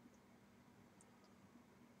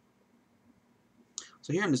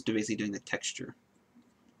 So here I'm just basically doing the texture.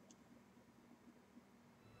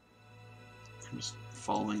 I'm just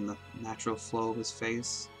following the natural flow of his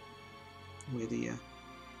face, the way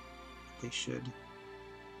they should.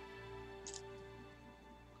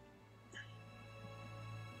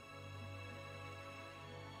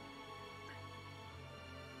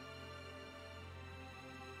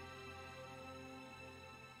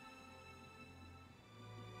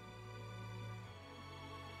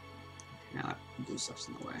 Now that blue stuff's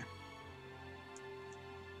in the way.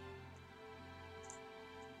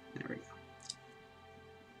 There we go.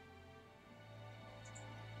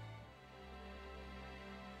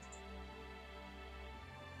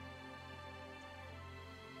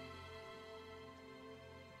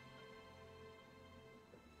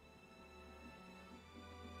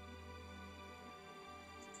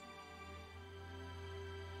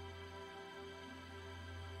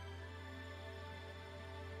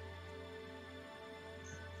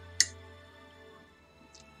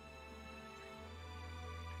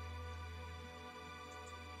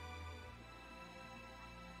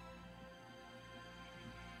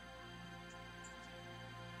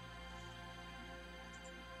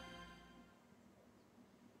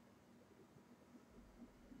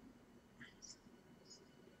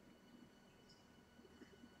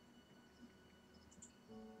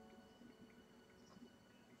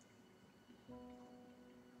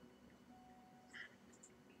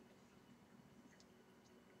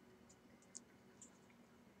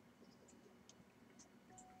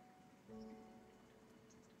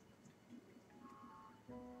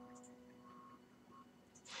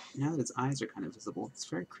 Now that its eyes are kind of visible, it's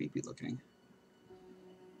very creepy looking.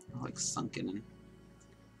 They're like sunken,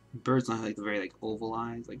 and birds don't have like the very like oval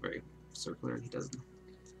eyes, like very circular. He doesn't.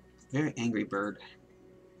 Very angry bird.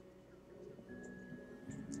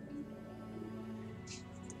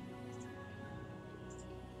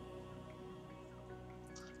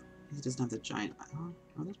 He doesn't have the giant. Oh,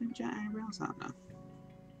 there's maybe giant eyebrows. I don't know.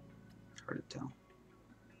 Hard to tell.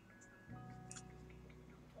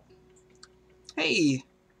 Hey,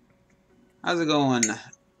 how's it going,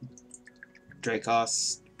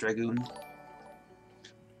 Dracos Dragoon?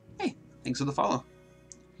 Hey, thanks for the follow,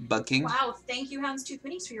 Bug King. Wow, thank you, Houndstooth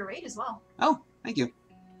Minis, for your raid as well. Oh, thank you.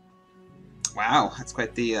 Wow, that's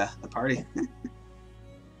quite the party.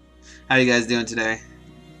 How you guys doing today?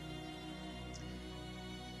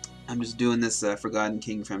 I'm just doing this Forgotten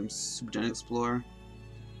King from Super Giant Explorer.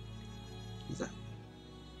 What's that?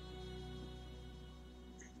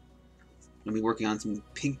 I'm gonna be working on some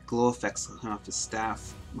pink glow effects off his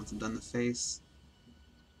staff once I'm done the face.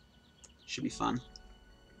 Should be fun.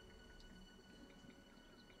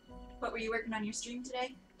 What were you working on your stream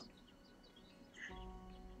today?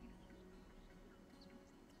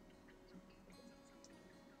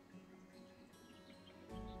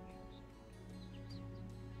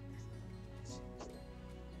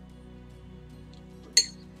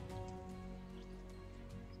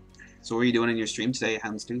 So what are you doing in your stream today,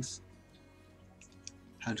 Houndstooth?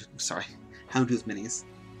 Sorry, Houndstooth Minis.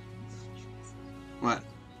 What?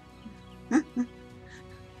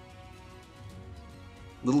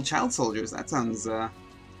 Little child soldiers. That sounds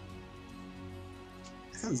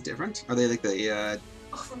different. Are they like the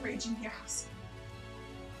Oh, from Raging Heroes.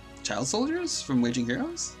 child soldiers from Waging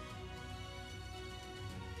Heroes?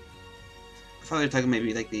 I thought they were talking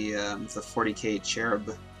maybe like the 40k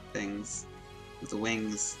cherub things with the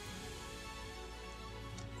wings.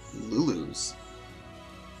 Lulus.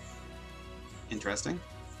 Interesting.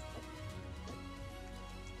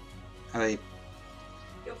 How they?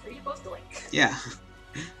 Feel free to post the link. Yeah,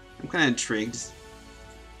 I'm kind of intrigued. It's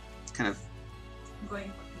kind of I'm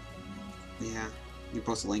going. yeah. You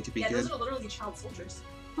post a link, it'd be Yeah, good. those are literally child soldiers.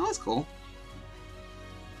 Oh, that's cool.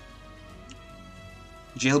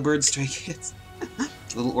 Jailbird stray kids.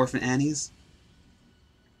 Little orphan Annies.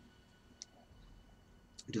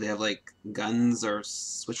 Do they have like guns or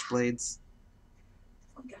switchblades?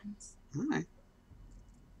 Oh, guns. Alright.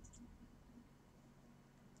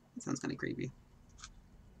 That sounds kind of creepy.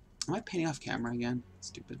 Am I painting off camera again?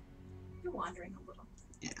 Stupid. You're wandering a little.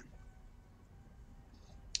 Yeah.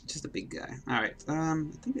 Just a big guy. Alright, I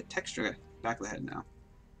think the texture back of the head now.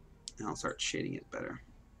 And I'll start shading it better.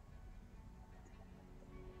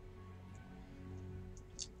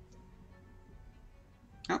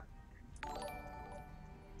 Oh.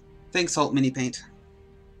 Thanks, Salt Mini Paint.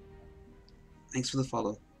 Thanks for the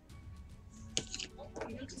follow.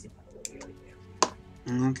 You need to zoom out a little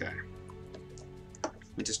bit. Okay.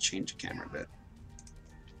 Let me just change the camera a bit.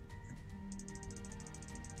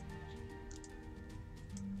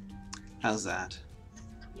 How's that?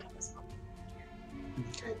 Yeah, that's probably.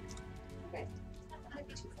 Okay. Okay. That might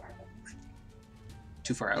be too far, but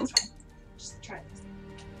Too far out? it's fine. Just try this.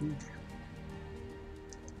 Okay.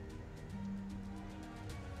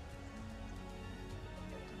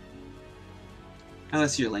 Oh,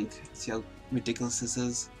 let's see your link. See how ridiculous this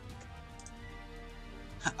is.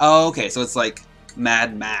 Oh, okay, so it's like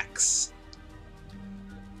Mad Max.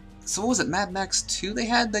 So what was it, Mad Max 2? They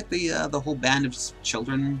had like the whole band of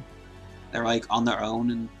children that were like on their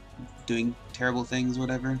own and doing terrible things,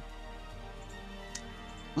 whatever.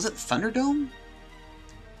 Was it Thunderdome?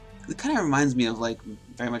 It kind of reminds me of like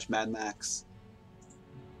very much Mad Max.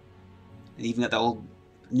 And even got the old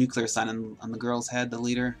nuclear sign on the girl's head, the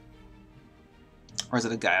leader. Or is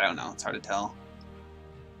it a guy? I don't know. It's hard to tell.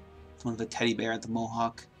 One with a teddy bear at the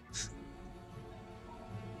mohawk.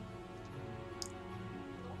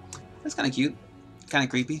 That's kind of cute. Kind of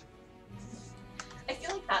creepy. I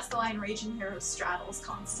feel like that's the line Raging Heroes straddles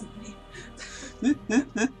constantly. Kind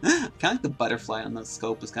of like the butterfly on the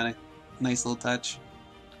scope is kind of nice little touch.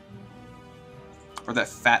 Or that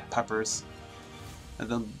fat puppers that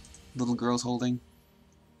the little girl's holding.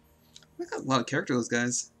 They got a lot of character, those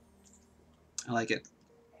guys. I like it.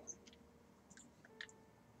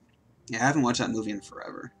 Yeah, I haven't watched that movie in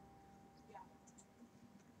forever.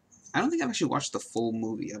 I don't think I've actually watched the full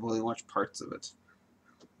movie. I've only watched parts of it.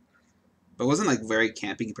 But it wasn't like very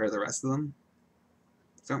campy compared to the rest of them.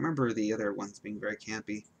 I don't remember the other ones being very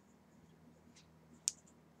campy.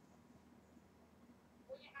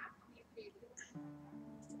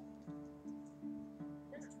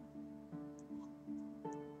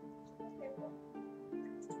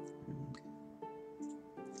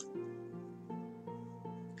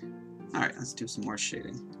 Alright, let's do some more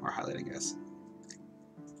shading, or highlighting, I guess.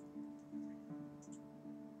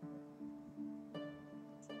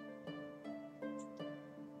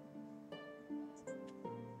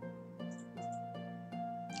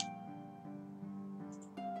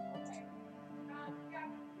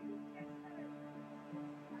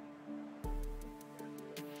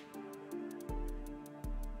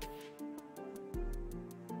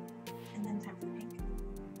 And then time for the pink.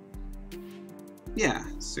 Yeah,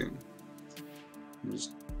 soon. I'm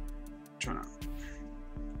just trying to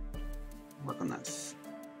work on that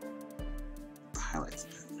highlights a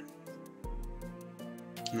bit.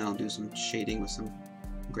 And then I'll do some shading with some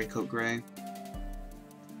gray coat gray.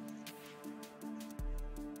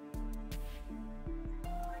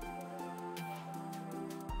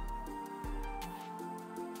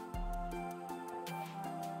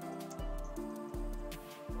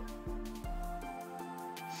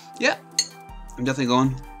 Yeah, I'm definitely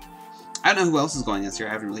going. I don't know who else is going this year.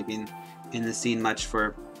 I haven't really been in the scene much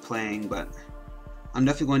for playing, but I'm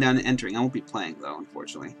definitely going down and entering. I won't be playing though,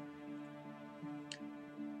 unfortunately.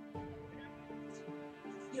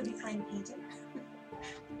 You'll be playing painting.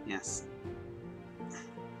 Yes.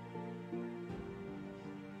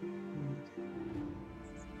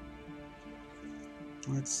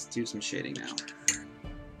 Let's do some shading now.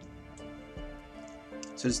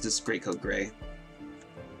 So it's this gray coat gray.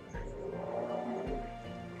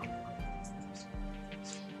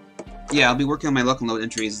 Yeah, I'll be working on my Luck and Load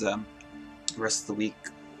entries the rest of the week.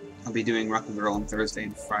 I'll be doing Rock and Roll on Thursday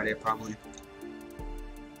and Friday, probably.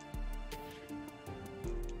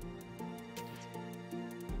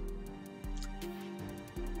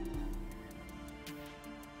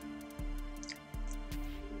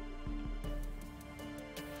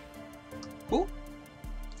 Cool.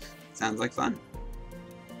 Sounds like fun.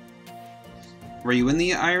 Were you in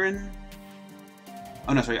the Iron?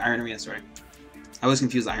 Oh no, sorry, Iron Arena, sorry. I was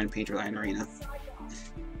confused Iron Paint or Iron Arena.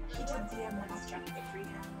 He did the abstract like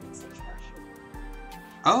freehand and such brush.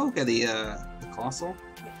 Oh, okay, the Colossal?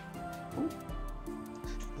 Yeah. Cool.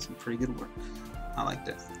 That's some pretty good work. I liked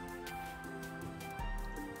it.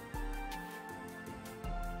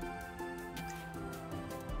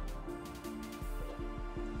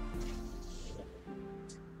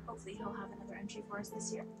 Hopefully he'll have another entry for us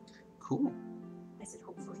this year. Cool. I said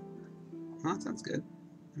hopefully. Well, that sounds good.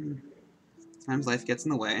 Sometimes life gets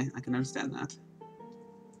in the way. I can understand that.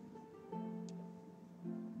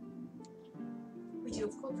 We do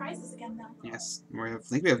have cool prizes again though. Yes, I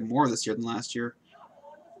think we have more this year than last year.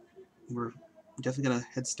 We're definitely got a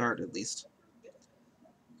head start at least.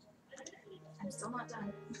 I'm still not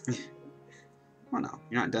done. Well, no,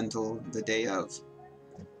 you're not done until the day of.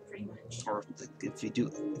 Pretty much. Or like, if you do,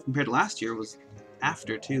 if compared to last year, it was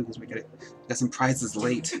after too, because we got some prizes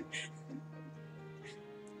late.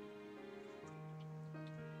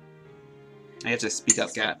 I have to speak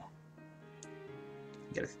up, Kat.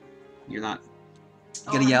 You're not.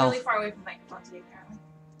 You gotta yell. I'm really far away from the microphone today, apparently.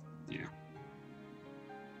 Yeah.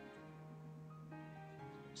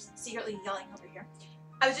 Just secretly yelling over here.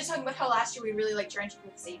 I was just talking about how last year we really liked your entry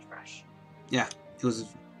with the sagebrush. Yeah, it was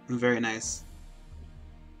very nice.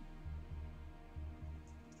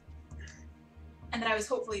 And that I was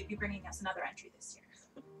hopefully be bringing us another entry this year.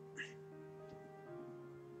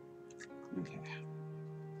 Okay.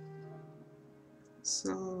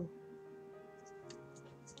 So,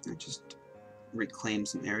 I just reclaim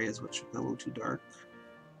some areas which are a little too dark.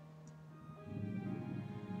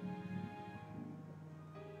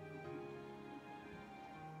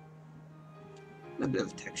 A bit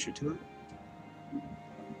of texture to it.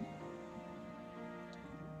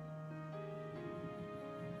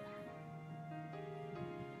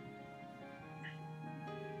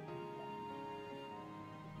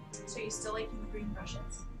 So are you still liking the green brushes?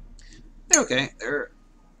 They're okay. They're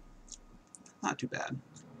not too bad.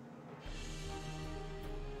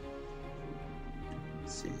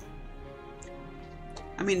 Let's see.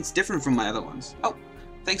 I mean, it's different from my other ones. Oh,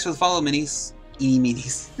 thanks for the follow, minis. Eeny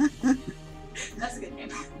meanies. That's a good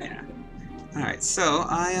name. Yeah. Alright, so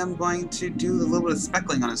I am going to do a little bit of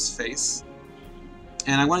speckling on his face.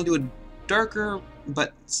 And I want to do a darker,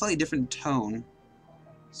 but slightly different tone.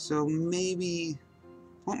 So maybe...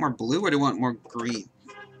 Want more blue, or do you want more green?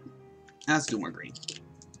 Let's do more green.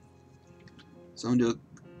 So I'm going to do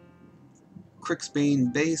a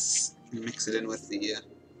Crixbane base and mix it in with the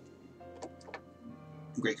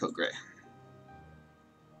Gray Coat Gray.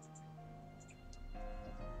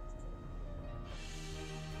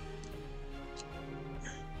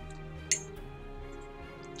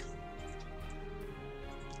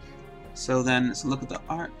 So then, let's look at the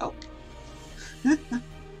art. Oh.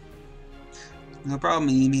 No problem,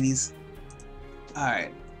 meanie meanies.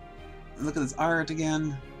 Alright. Look at this art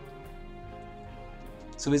again.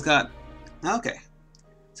 So he's got... Okay.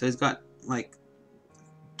 So he's got, like,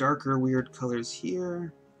 darker, weird colors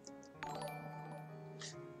here.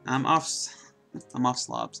 I'm off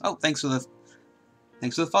slobs. Oh, thanks for the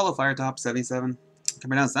follow, Firetop77. I can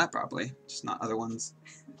pronounce that properly, just not other ones.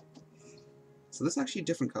 So this is actually a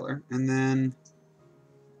different color, and then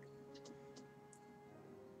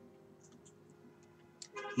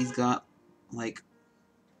he's got like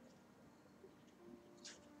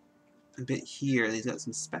a bit here, and he's got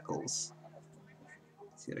some speckles.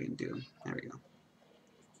 Let's see what I can do. There we go.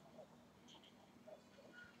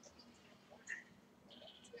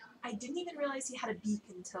 I didn't even realize he had a beak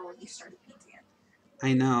until you started painting it.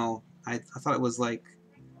 I know. I thought it was like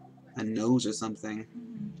a nose or something.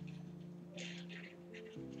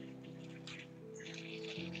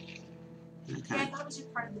 Yeah, I thought it was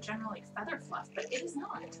just part of the general like feather fluff, but it is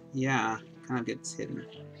not. Yeah, kind of gets hidden.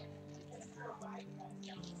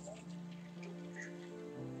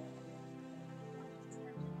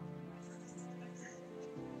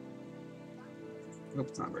 I hope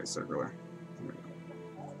it's not very circular. There we go.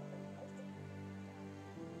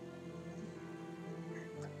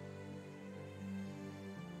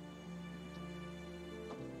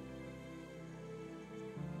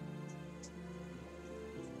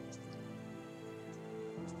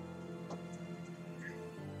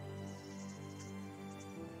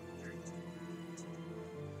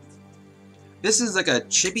 This is like a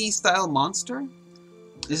chibi-style monster.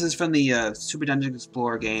 This is from the Super Dungeon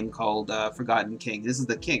Explorer game called Forgotten King. This is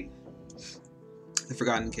the king. The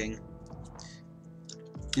Forgotten King.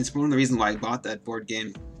 It's one of the reasons why I bought that board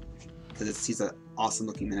game. Because he's an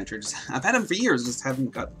awesome-looking miniature. I've had him for years, just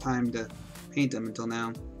haven't got time to paint him until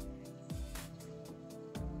now.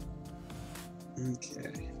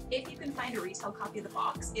 Okay. If you can find a retail copy of the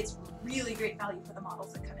box, it's really great value for the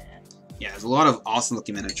models that come in it. Yeah, there's a lot of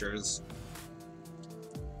awesome-looking miniatures.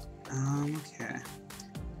 Okay.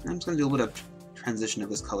 I'm just going to do a little bit of transition of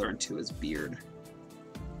this color into his beard.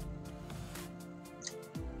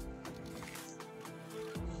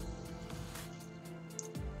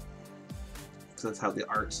 So that's how the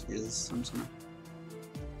art is. So I'm just going to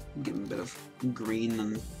give him a bit of green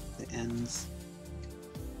on the ends.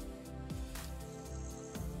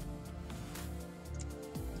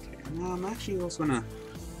 Okay, now I'm actually also going to...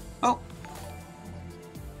 Oh!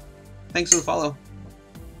 Thanks for the follow.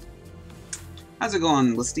 How's it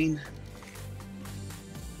going, Listine?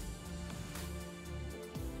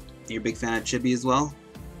 You're a big fan of Chibi as well?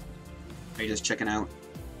 Or are you just checking out?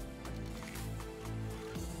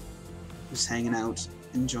 Just hanging out,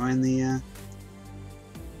 enjoying the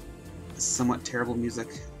somewhat terrible music.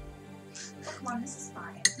 Oh, come on, this is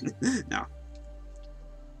fine. No.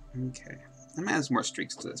 Okay. I'm gonna add some more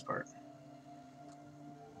streaks to this part.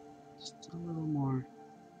 Just a little more.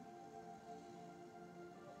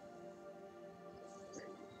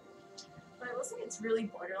 It's really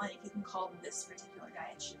borderline if you can call this particular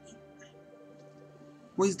guy a chibi.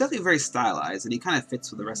 Well, he's definitely very stylized, and he kind of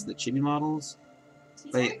fits with the rest of the chibi models.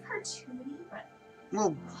 He's very cartoony, but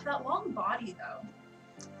well, that long body though.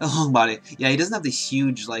 The long body, yeah. He doesn't have the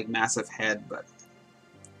huge, like, massive head, but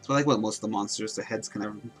so I like what most of the monsters. The head's kind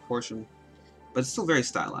of in proportion, but it's still very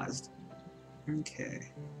stylized.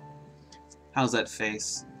 Okay, how's that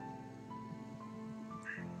face?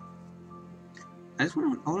 I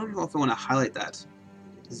don't know if I want to highlight that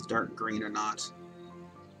as dark green or not.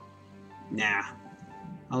 Nah.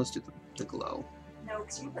 I'll just do the glow. No,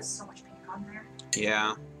 because you put so much pink on there.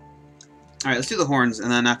 Yeah. Alright, let's do the horns,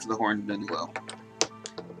 and then after the horns, then the glow.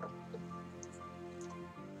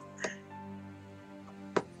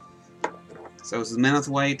 So this is Mammoth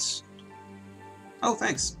White. Oh,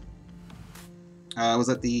 thanks. Was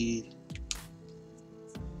that the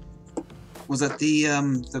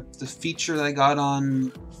feature that I got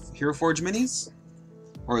on Hero Forge Minis?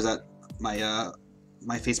 Or is that my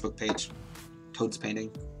my Facebook page? Toad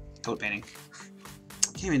painting. I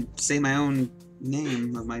can't even say my own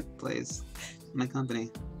name of my place, my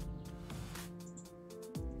company.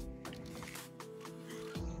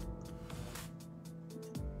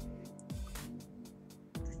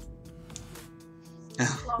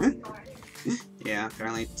 Yeah,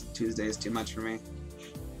 apparently Tuesday is too much for me.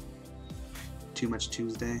 Too much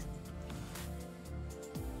Tuesday.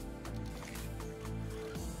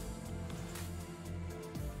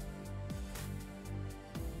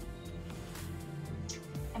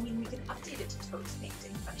 I mean, we can update it to Toad's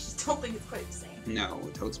painting, but I just don't think it's quite the same. No,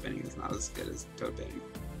 Toad's painting is not as good as Toad painting.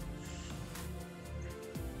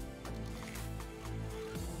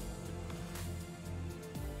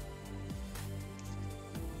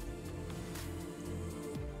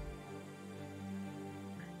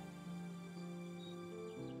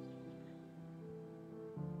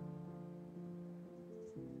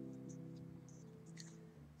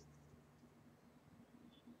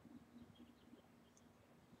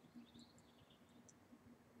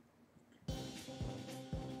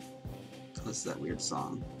 This is that weird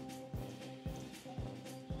song.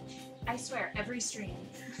 I swear, every stream.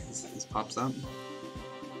 This pops up.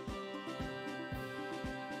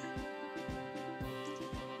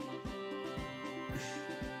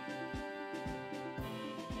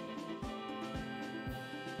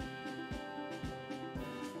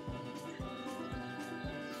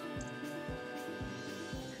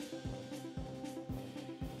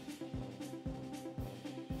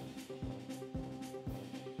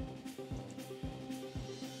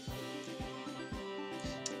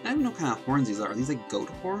 I don't even know what kind of horns these are. Are these like goat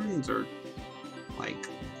horns or like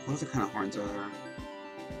what other kind of horns are there?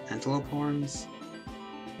 Antelope horns?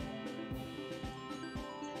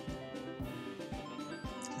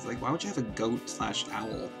 It's like, why would you have a goat slash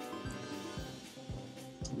owl?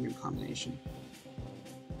 It's a weird combination.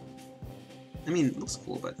 I mean, it looks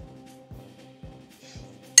cool, but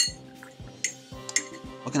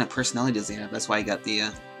what kind of personality does he have? That's why he got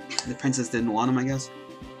the princess didn't want him, I guess.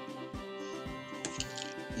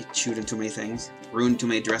 He chewed on too many things. Ruined too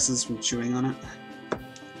many dresses from chewing on it.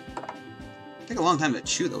 Take a long time to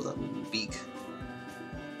chew though, that beak.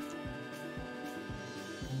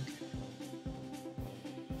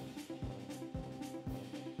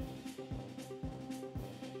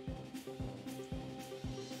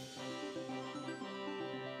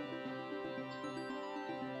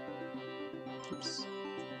 Oops.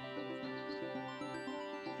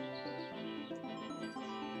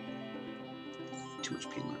 Too much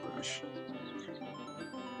paint in my brush.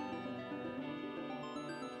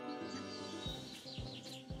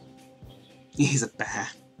 He's a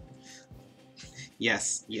bat.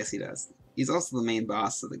 Yes, yes he does. He's also the main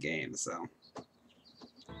boss of the game, so...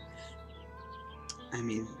 I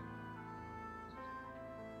mean...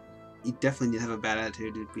 You definitely need to have a bad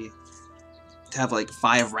attitude to have like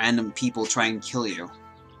 5 random people try and kill you.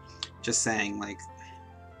 Just saying, like...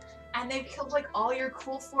 And they've killed like all your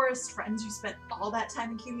cool forest friends you spent all that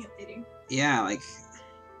time accumulating. Yeah, like...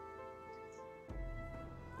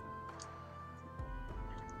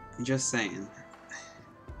 I'm just saying.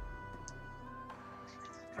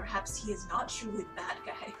 Perhaps he is not truly the bad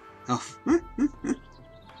guy. Oh.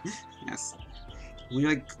 Yes. We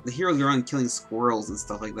like the heroes are on killing squirrels and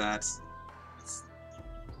stuff like that.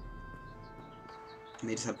 And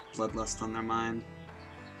they just have bloodlust on their mind.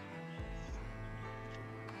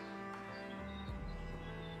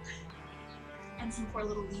 And some poor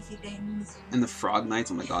little leafy things. And the Frog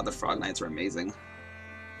Knights, oh my god, the Frog Knights are amazing.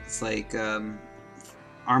 It's like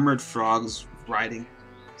armored frogs riding.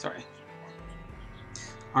 Sorry.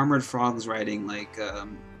 Armored frogs riding like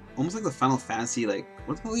almost like the Final Fantasy, like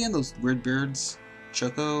what's the again? Those weird birds?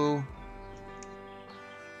 Choco. I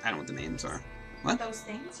don't know what the names are. What? Those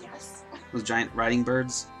things, yes. Those giant riding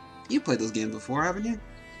birds. You played those games before, haven't you?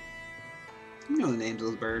 You know the names of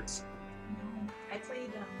those birds. No, I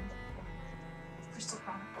played Crystal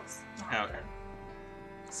Chronicles. Oh, okay.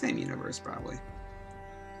 Same universe, probably.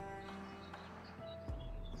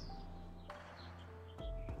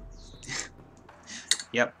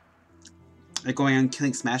 Yep. They're going on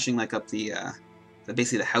killing, smashing like up the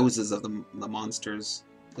basically the houses of the monsters,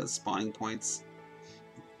 the spawning points.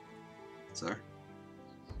 So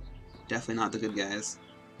definitely not the good guys.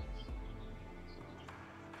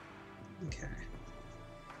 Okay.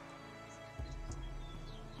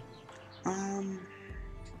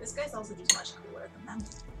 This guy's also just much cooler than them.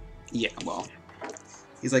 Yeah, well,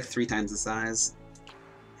 he's like 3 times the size.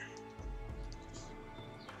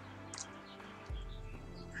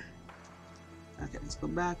 Okay, let's go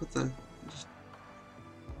back with the just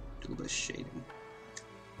do a little bit of shading.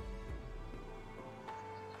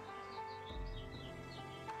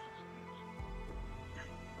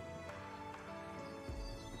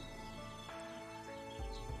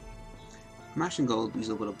 I'm actually going to use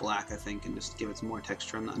a little black, I think, and just give it some more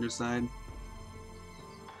texture on the underside.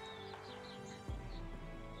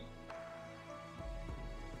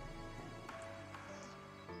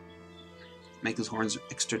 Make those horns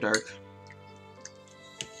extra dark.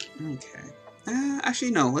 Okay.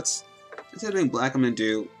 Actually, no. Instead of doing black, I'm going to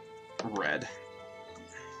do red.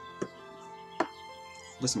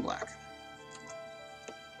 With some black.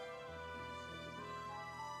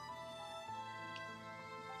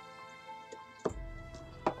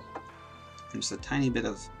 And just a tiny bit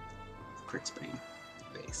of Crixbane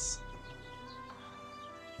base.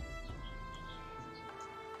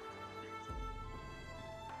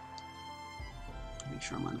 Make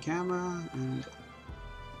sure I'm on camera and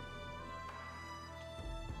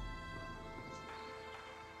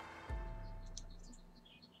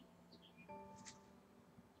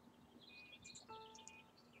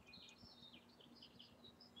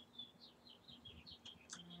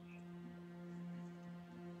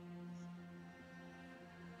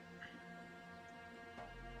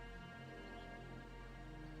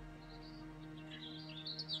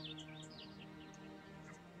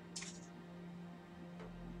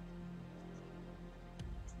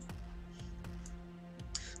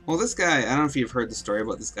Well, this guy, I don't know if you've heard the story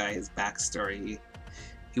about this guy, his backstory.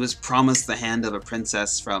 He was promised the hand of a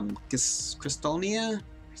princess from Cristalia?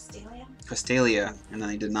 Cristalia, and then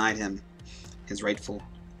they denied him his rightful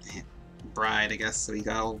bride, I guess, so he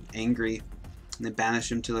got all angry, and they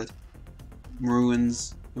banished him to the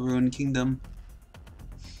ruined kingdom.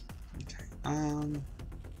 Okay, alright,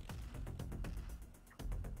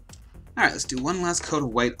 let's do one last coat of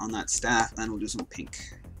white on that staff, and then we'll do some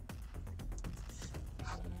pink.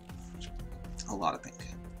 A lot of pink.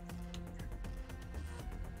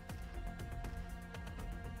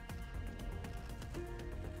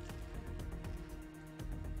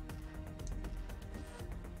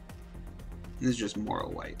 This is just more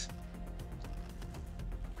white.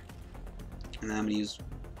 And then I'm going to use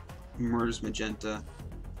Murs Magenta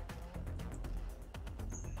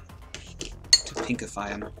to pinkify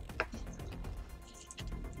him.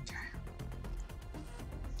 Okay.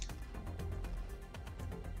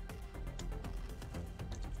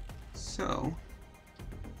 So,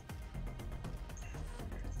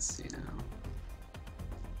 let's see now.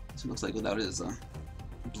 This looks like without his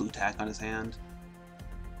blue tack on his hand.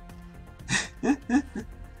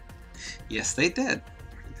 Yes, they did.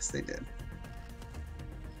 Yes, they did.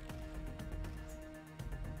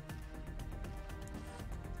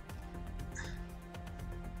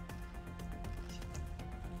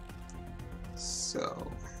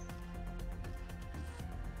 So,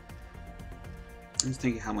 I'm just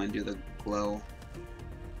thinking how I'm going to do the glow.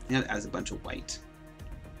 Yeah, it adds a bunch of white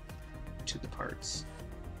to the parts.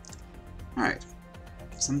 Alright,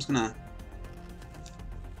 so I'm just going to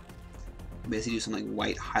basically do some like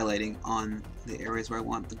white highlighting on the areas where I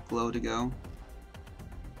want the glow to go.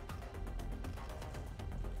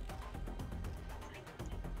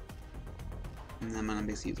 And then I'm going to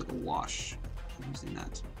basically use like a wash using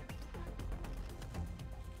that.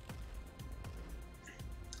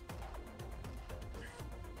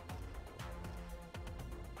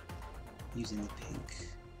 Using the pink.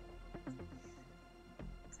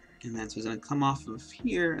 And then so it's going to come off of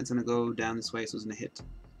here, it's going to go down this way, so it's going to hit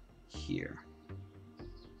here.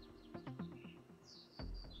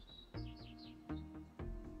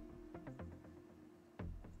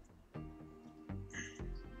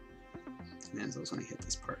 And then it's also going to hit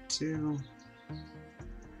this part too.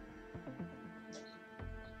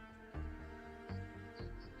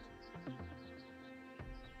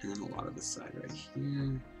 And then a lot of this side right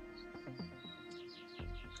here.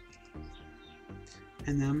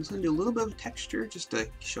 And then I'm just going to do a little bit of texture just to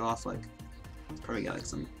show off, like, it's probably got like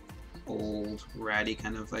some old ratty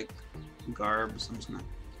kind of like garb, so I'm just gonna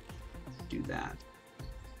do that.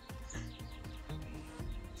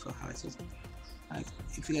 So how is it?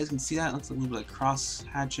 If you guys can see that, it looks like a little bit like cross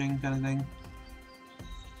hatching kind of thing.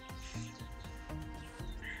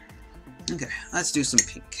 Okay, let's do some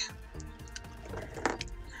pink.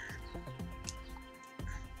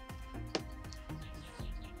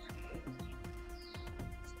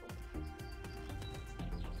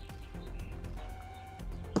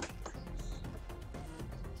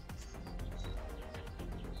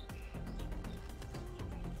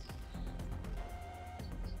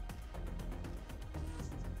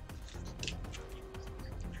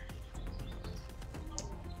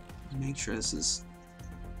 Make sure this is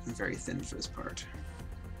very thin for this part.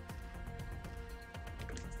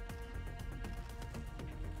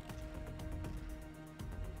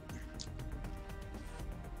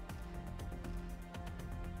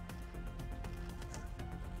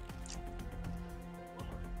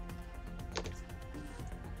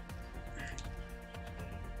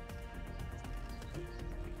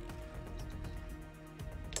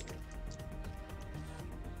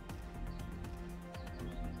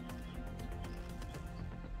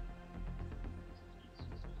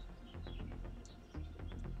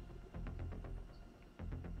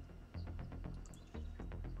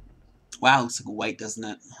 Wow, looks like white, doesn't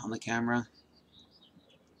it, on the camera?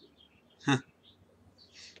 Huh. I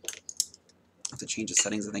have to change the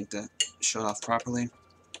settings, I think, to show it off properly.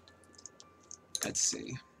 Let's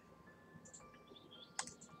see.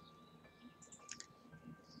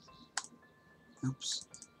 Oops.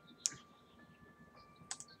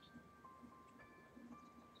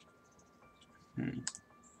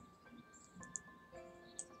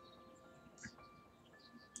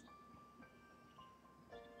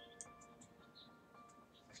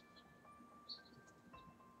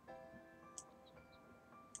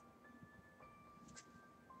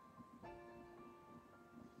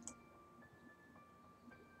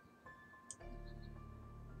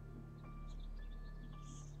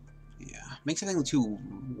 Yeah, makes everything look too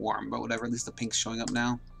warm, but whatever, at least the pink's showing up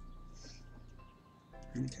now.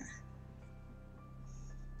 Okay.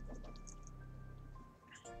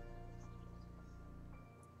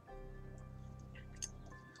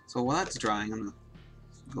 So while that's drying, I'm gonna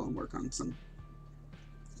go and work on some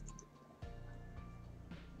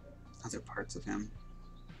other parts of him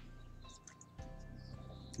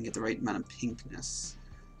and get the right amount of pinkness.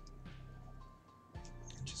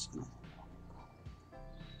 I'm just gonna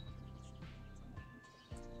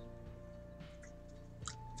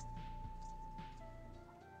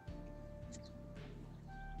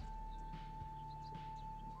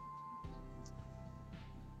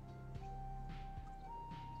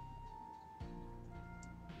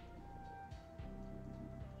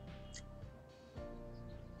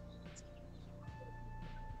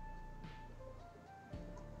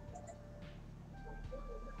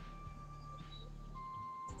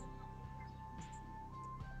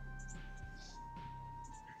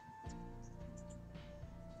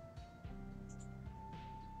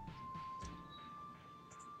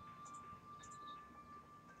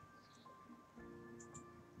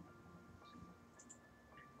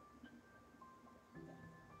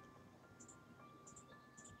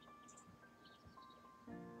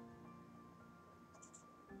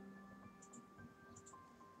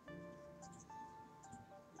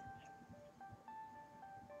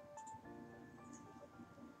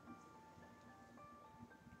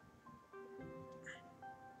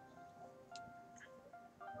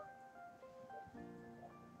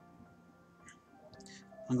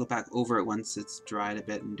I'll go back over it once it's dried a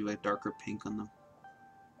bit and do a darker pink on the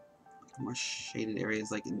more shaded areas,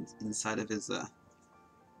 like inside of his the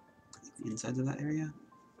insides of that area.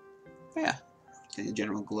 But yeah, getting a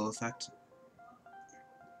general glow effect.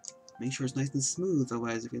 Make sure it's nice and smooth,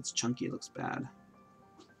 otherwise if it's chunky it looks bad.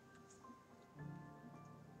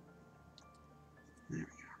 There we go.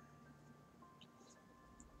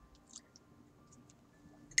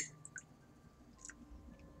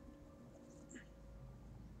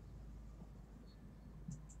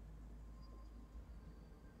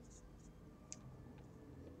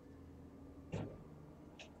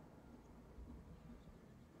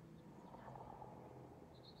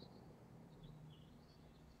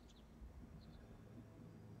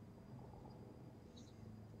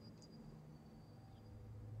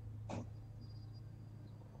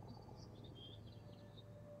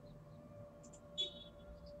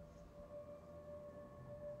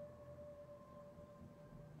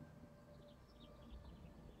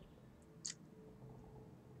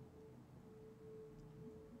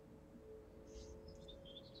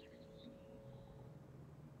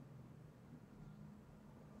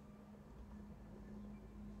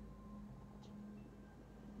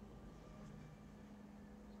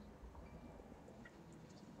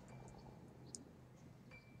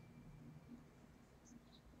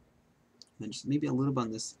 And just maybe a little bit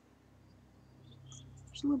on this,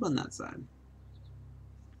 just a little bit on that side.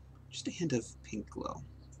 Just a hint of pink glow.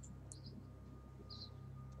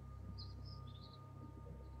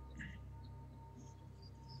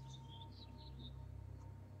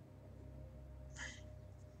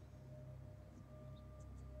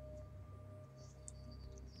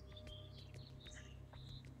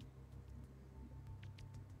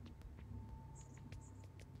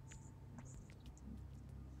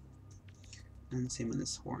 And same on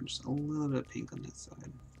this horn, just a little bit of pink on that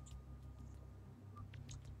side.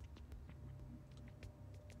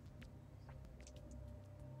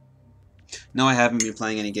 No, I haven't been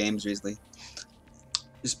playing any games recently.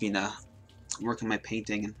 Just been working my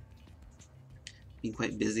painting and being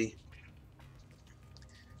quite busy.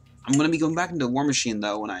 I'm gonna be going back into War Machine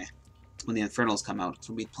though when the Infernals come out.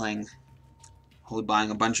 So we'll be playing, hopefully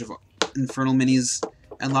buying a bunch of Infernal minis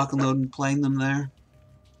and Lock and Load and playing them there.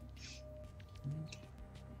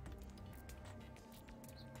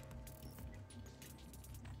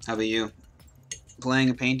 How about you? Playing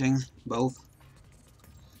and painting? Both?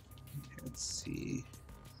 Okay, let's see.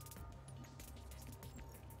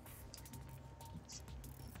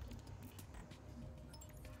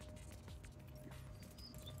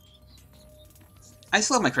 I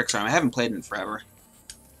still have my Crix arm. I haven't played it in forever.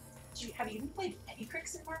 Have you even played any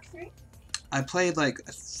Crix in Mark III? I played, like,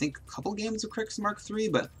 I think a couple games of Crix Mark III,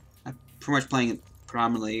 but I'm pretty much playing it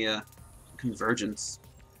predominantly Convergence.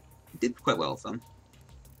 I did quite well with them.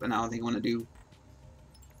 But now I think I want to do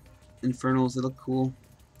Infernals. They look cool.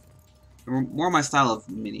 They're more my style of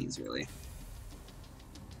minis, really.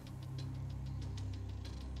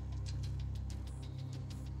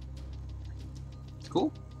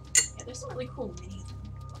 Cool. Yeah, there's some really cool minis.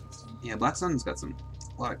 Yeah, Black Sun's got a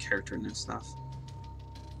lot of character in their stuff.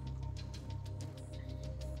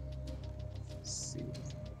 Let's see.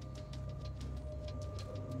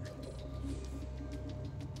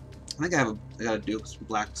 I think I gotta do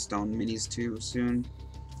Blackstone minis too soon.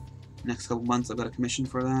 Next couple months, I've got a commission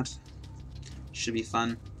for that. Should be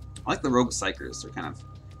fun. I like the Rogue Psychers. They're kind of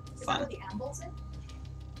Is that fun. what the Amble's in?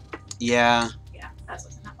 Yeah. Yeah, that's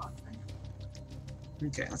what's in that box then.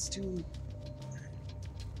 Okay, let's do...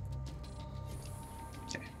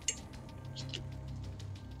 Okay.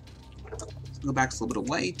 Let's go back to a little bit of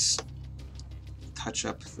white. Touch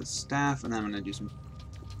up the staff, and then I'm going to do some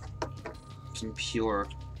pure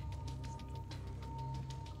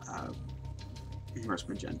inverse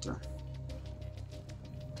magenta.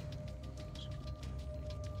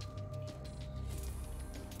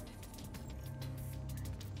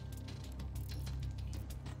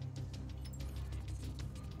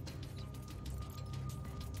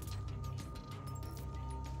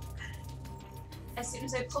 As soon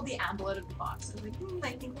as I pulled the Amble out of the box, I was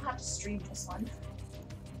like, I think we'll have to stream this one.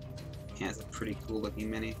 Yeah, it's a pretty cool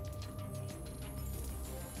looking mini.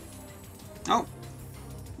 Oh!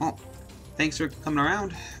 Well, thanks for coming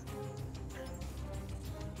around.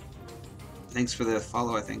 Thanks for the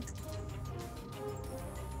follow, I think.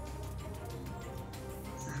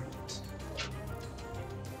 Alright.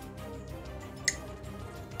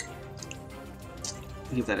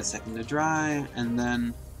 Give that a second to dry, and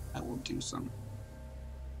then I will do some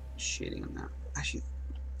shading on that. Actually,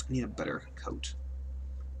 I need a better coat.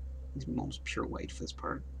 It's almost pure white for this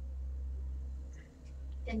part.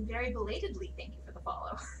 And very belatedly, thank you for the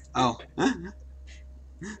follow. Oh.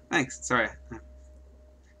 Thanks. Sorry.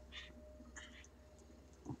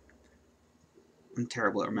 I'm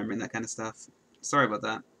terrible at remembering that kind of stuff. Sorry about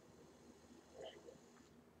that.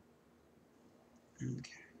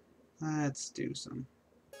 Okay. Let's do some.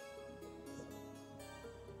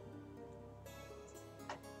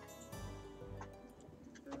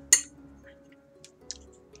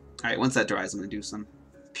 Alright, once that dries, I'm going to do some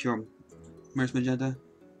pure Immerse Magenta.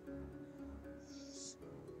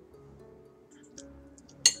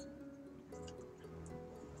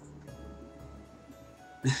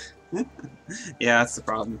 Yeah, that's the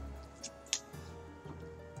problem.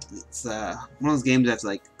 It's one of those games that have to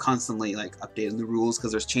like constantly like update the rules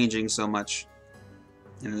because there's changing so much,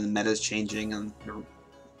 and the meta's changing, and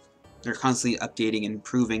they're constantly updating and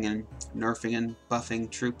improving and nerfing and buffing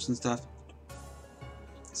troops and stuff.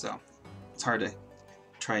 So it's hard to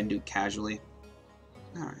try and do casually.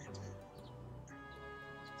 All right.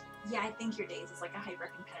 Yeah, I think your days as like a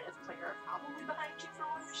hyper-competitive player are probably behind you for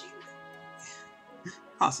War Machine.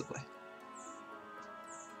 Possibly.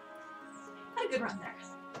 Had a good run there.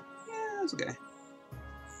 Yeah, it was okay.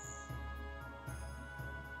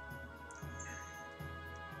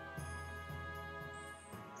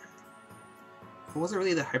 But was it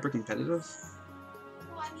really that hyper competitive?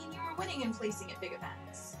 Well, I mean, you were winning and placing at big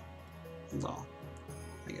events. Well,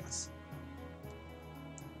 I guess.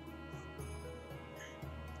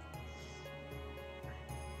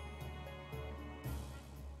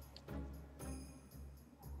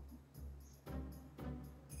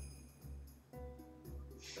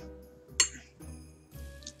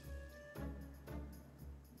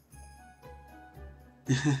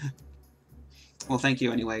 Well, thank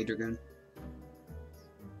you anyway, Dragoon.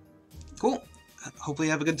 Cool. Hopefully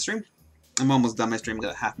you have a good stream. I'm almost done my stream.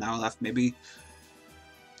 Got half an hour left. Maybe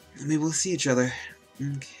we'll see each other.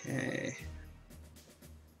 Okay.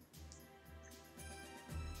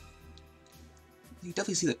 You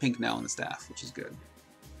definitely see the pink now on the staff, which is good.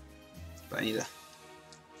 But I need to do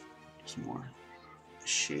some more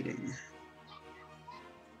shading.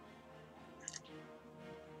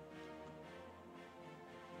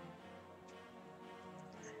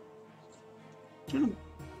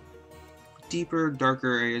 Deeper, darker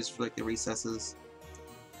areas for like the recesses.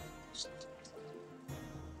 Just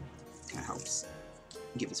kind of helps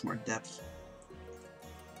give us more depth.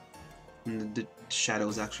 And the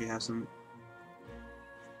shadows actually have some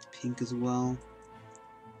pink as well.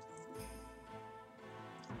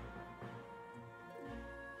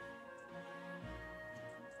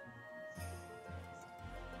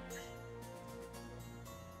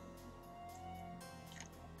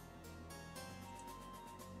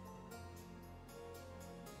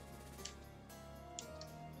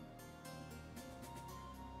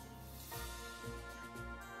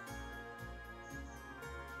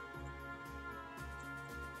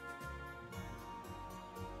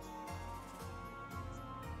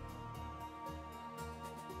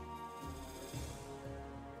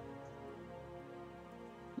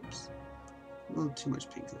 A little too much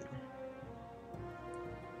pink there.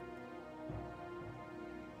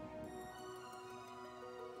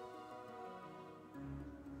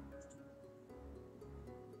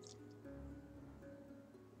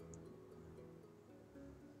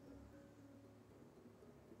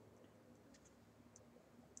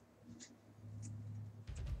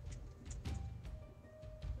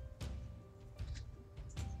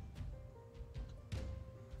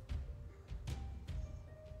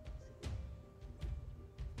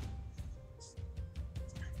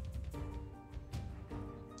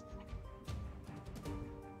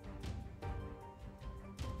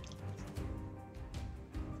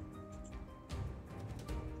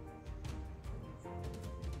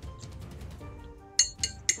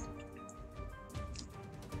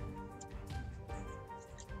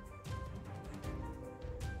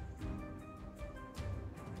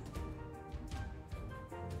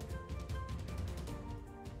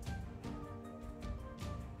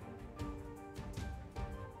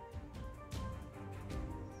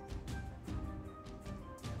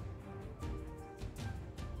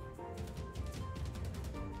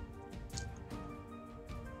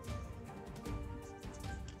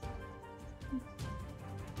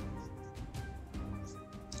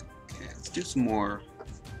 Let's do some more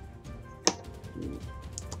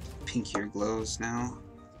pinkier glows now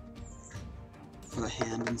for the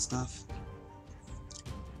hand and stuff.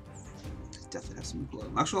 Definitely have some glow.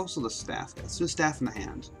 Actually, also the staff. Let's do the staff in the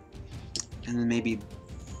hand, and then maybe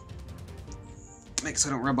make so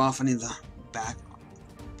I don't rub off any of the back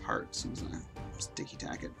parts. I'm gonna sticky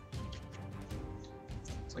tack it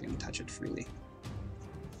so I can touch it freely.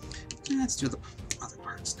 And let's do the other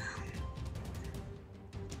parts now.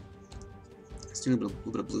 Let's do a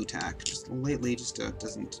little bit of blue tack, just lightly, just so it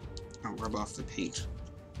doesn't rub off the paint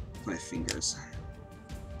with my fingers.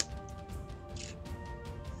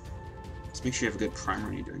 Just make sure you have a good primer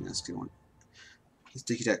when you're doing this, because you want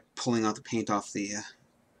sticky tack pulling out the paint off the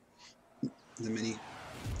mini.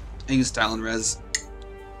 I use Style and Res.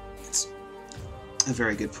 It's a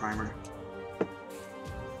very good primer.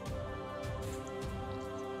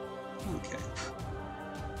 Okay.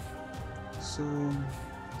 So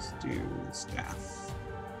let's do staff.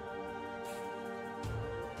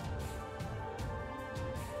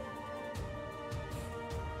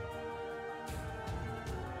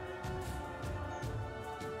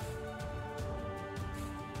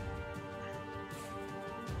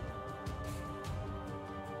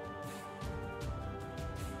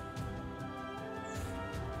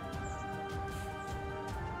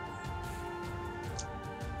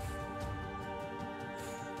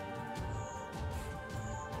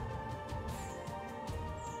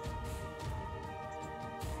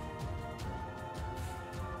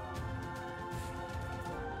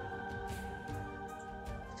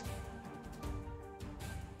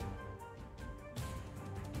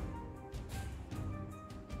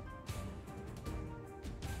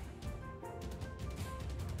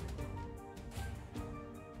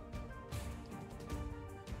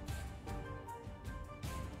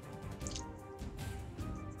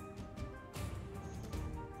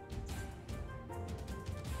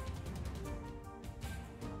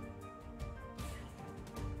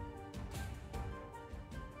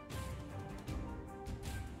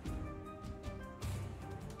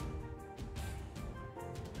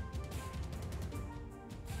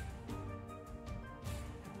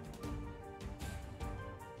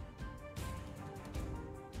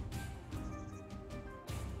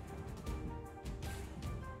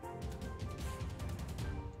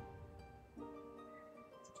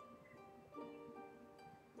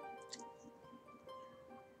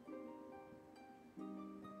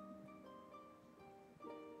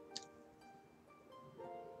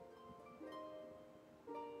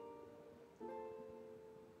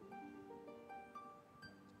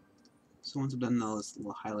 So once I've done all this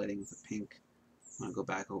little highlighting with the pink, I'm going to go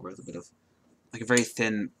back over with a bit of, like a very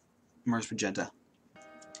thin Mars Magenta,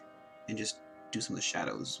 and just do some of the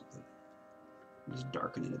shadows with it. Just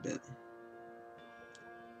darken it a bit.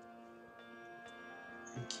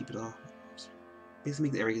 And keep it all, basically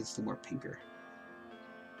make the area just a little more pinker.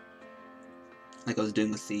 Like I was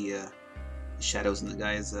doing with the shadows in the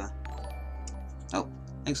guy's, oh,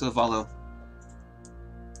 thanks for the follow.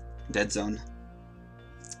 Dead Zone.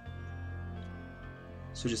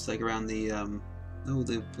 So just like around the,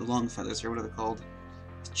 the long feathers here, what are they called?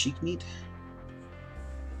 Cheek meat?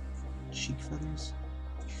 Cheek feathers?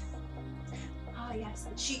 Oh yes,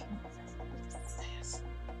 the cheek. Yes.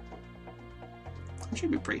 I'm sure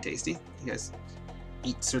it'd be pretty tasty. You guys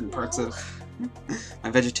eat certain parts of...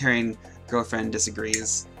 My vegetarian girlfriend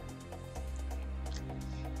disagrees.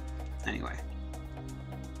 Anyway.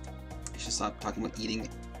 I should stop talking about eating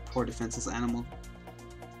poor defenseless animal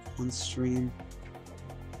on stream.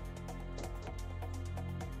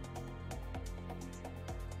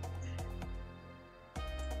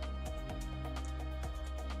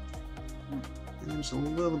 And just a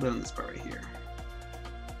little bit on this part right here.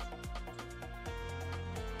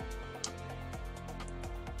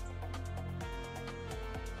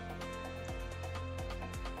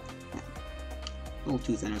 A little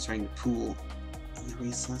too thin, I was trying to pool in the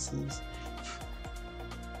recesses.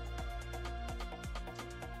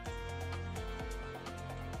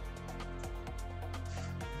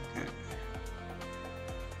 Okay.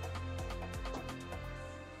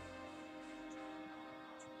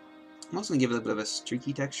 I'm also going to give it a bit of a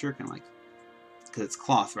streaky texture, kind of like, because it's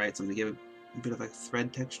cloth, right? So I'm going to give it a bit of a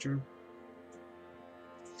thread texture.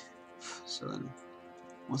 So then,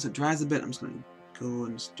 once it dries a bit, I'm just going to go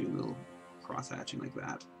and just do a little cross-hatching like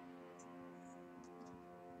that.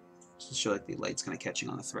 Just to show like the light's kind of catching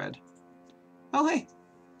on the thread. Oh, hey!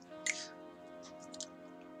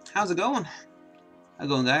 How's it going? How's it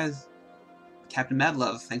going, guys? Captain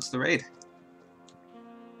Madlove, thanks for the raid.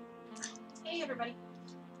 Hey, everybody.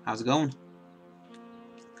 How's it going?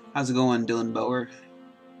 How's it going, Dylan Bower?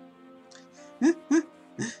 You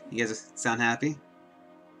guys sound happy?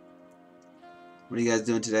 What are you guys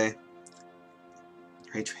doing today?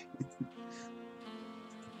 Ray tracing.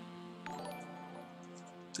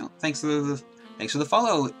 Oh, thanks for the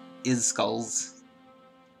follow, Is Skulls.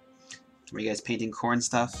 Were you guys painting corn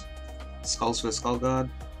stuff? Skulls for the Skull God?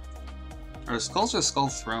 Or Skulls for the Skull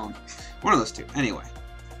Throne? One of those two. Anyway.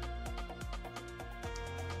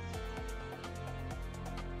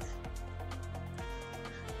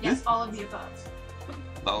 Yes, all of the above.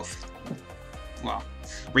 Both. Well,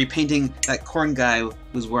 repainting that corn guy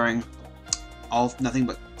was wearing nothing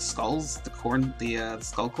but skulls. The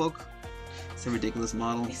skull cloak. It's a ridiculous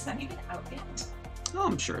model. Is that even out yet? Oh,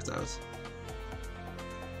 I'm sure it's out.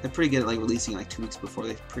 They're pretty good at like releasing like 2 weeks before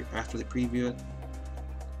after they preview it.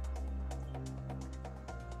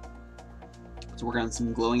 So working on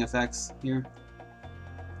some glowing effects here.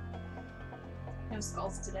 No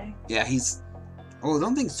skulls today. Yeah, he's. Oh, I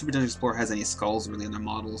don't think Super Dungeon Explorer has any skulls really in their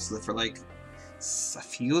models. So for like a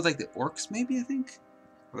few of like the orcs, maybe I think,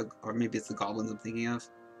 or maybe it's the goblins I'm thinking of.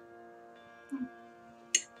 No,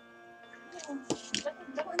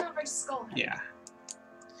 definitely not very skull heavy. Yeah,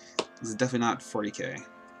 this is definitely not 40k,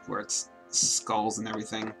 where it's skulls and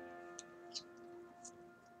everything.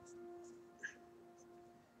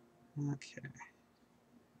 Okay,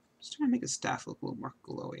 just trying to make his staff look a little more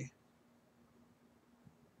glowy.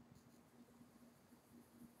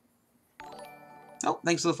 Oh,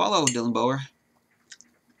 thanks for the follow, Dylan Bower.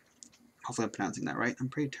 Hopefully I'm pronouncing that right. I'm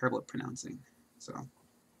pretty terrible at pronouncing, so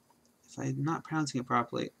if I'm not pronouncing it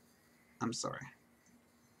properly, I'm sorry.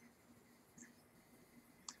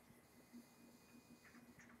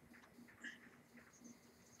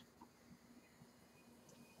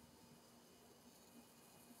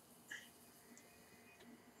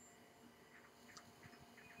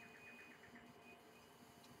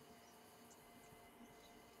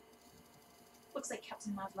 Looks like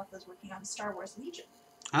Captain Modluff is working on Star Wars Legion.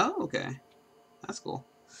 Oh, okay. That's cool.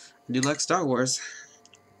 I do like Star Wars.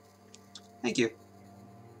 Thank you.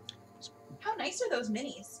 How nice are those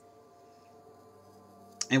minis?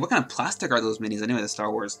 Hey, what kind of plastic are those minis anyway, the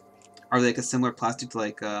Star Wars? Are they like a similar plastic to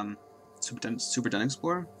like Super Dungeon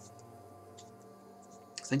Explorer?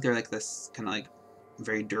 I think they're like this kind of like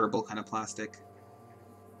very durable kind of plastic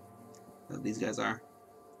that these guys are.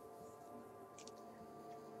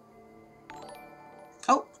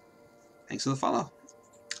 Oh! Thanks for the follow.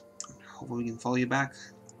 Hopefully we can follow you back.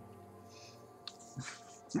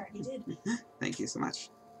 Already did. Thank you so much.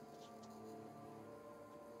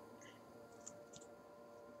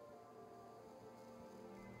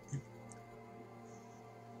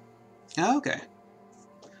 Oh, okay.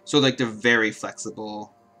 So like they're very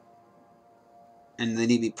flexible. And they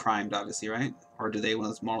need to be primed, obviously, right? Or do they one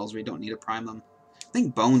of those models where you don't need to prime them? I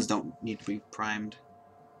think bones don't need to be primed.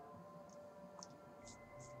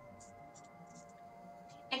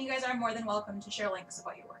 And you guys are more than welcome to share links of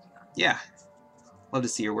what you're working on. Yeah. Love to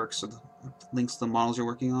see your work, so the links to the models you're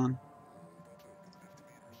working on.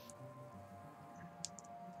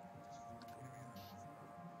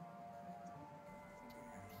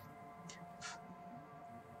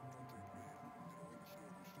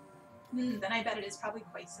 Then I bet it is probably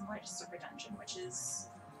quite similar to Super Dungeon, which is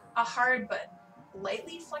a hard but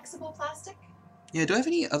lightly flexible plastic. Yeah, do I have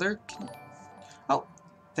any other... Oh,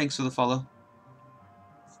 thanks for the follow.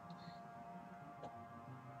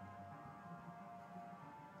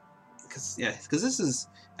 Because this is,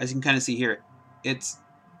 as you can kind of see here, it's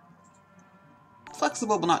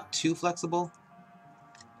flexible, but not too flexible.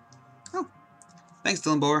 Oh, thanks,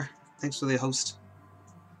 Dylan Bower. Thanks for the host.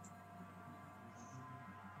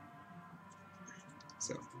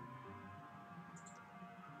 So,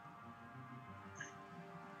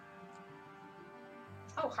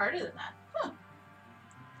 Oh, harder than that. Huh.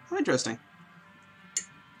 how interesting.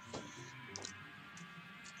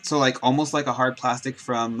 So, like, almost like a hard plastic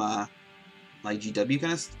from, like, GW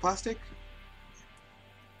kind of plastic?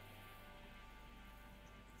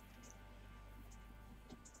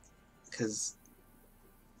 Because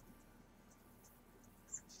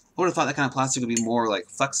I would have thought that kind of plastic would be more, like,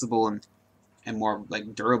 flexible and more,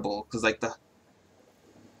 like, durable. Because, like, the...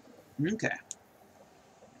 Okay.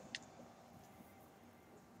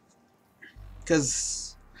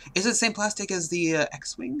 Because... Is it the same plastic as the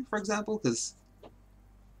X-Wing, for example? Because...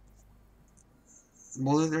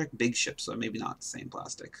 Well, they're like big ships, so maybe not the same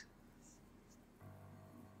plastic.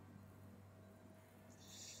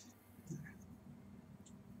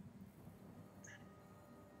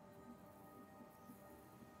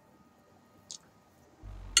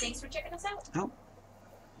 Thanks for checking us out. Oh.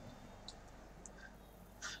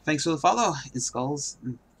 Thanks for the follow, Is Skulls.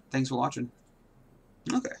 And thanks for watching.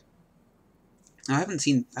 Okay. No, I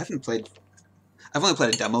haven't played. I've only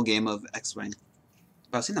played a demo game of X-Wing,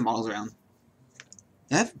 but I've seen the models around.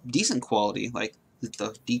 They have decent quality. Like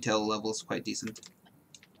the detail level is quite decent.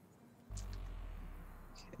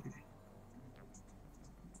 Okay.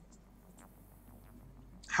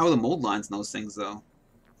 How are the mold lines in those things, though?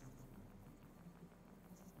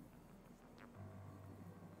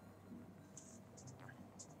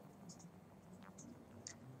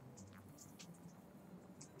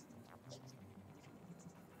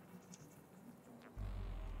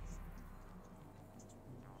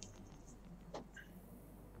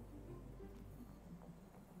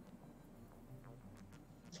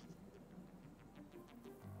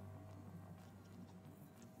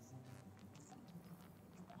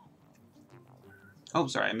 Oh,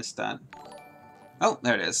 sorry, I missed that. Oh,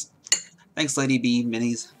 there it is. Thanks, Lady B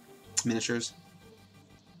Miniatures.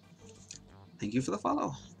 Thank you for the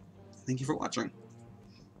follow. Thank you for watching.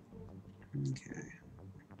 Okay.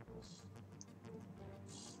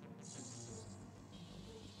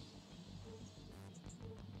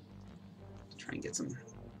 Try and get some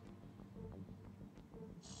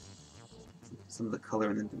of the color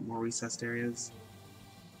in the more recessed areas.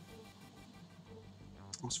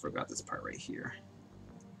 Almost forgot this part right here.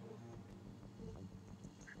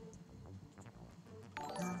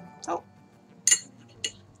 Oh,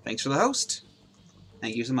 thanks for the host.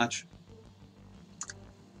 Thank you so much.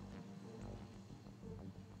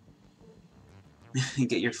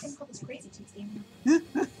 Get your. Crazy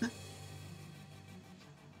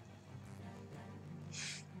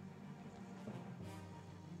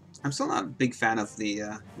I'm still not a big fan of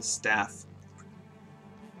the staff.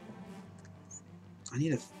 I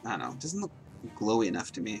don't know. It doesn't look glowy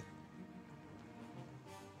enough to me.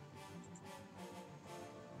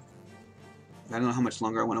 I don't know how much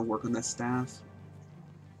longer I want to work on this staff.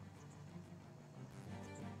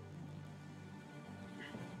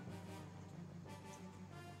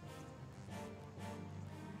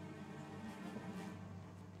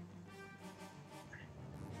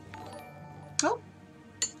 Oh.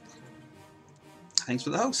 Thanks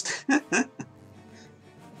for the host.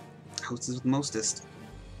 Host is the mostest.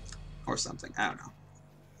 Or something. I don't know.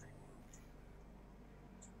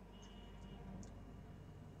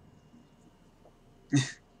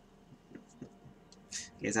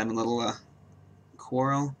 You guys having a little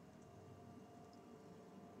quarrel?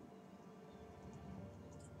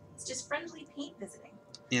 It's just friendly paint visiting.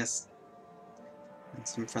 Yes. And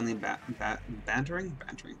some friendly bantering?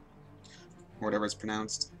 Bantering. Or whatever it's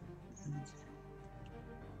pronounced.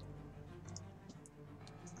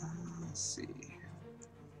 Let's see.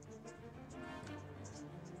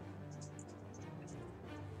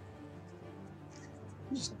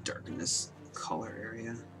 Just darken this color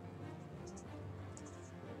area.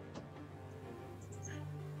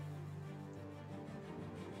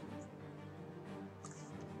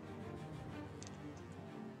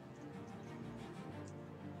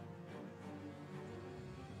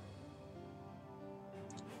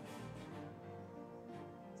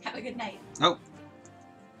 Have a good night. Oh.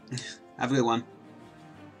 Have a good one.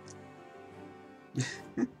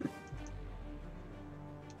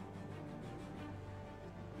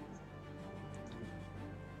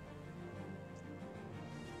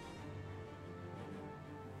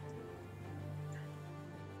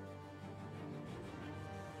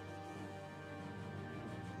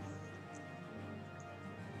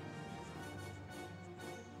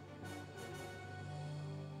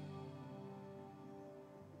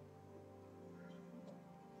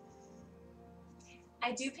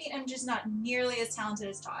 I do paint. I'm just not nearly as talented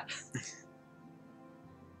as Todd.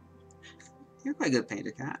 You're quite a good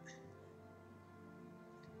painter, Cat.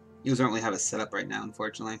 You don't really have a setup right now,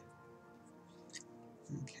 unfortunately.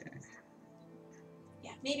 Okay.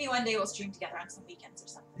 Yeah, maybe one day we'll stream together on some weekends or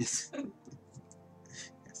something. Yes.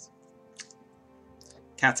 Yes.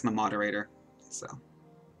 Cat's my moderator, so.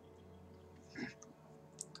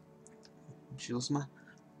 She's my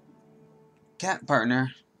cat partner.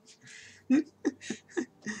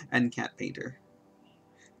 And cat painter.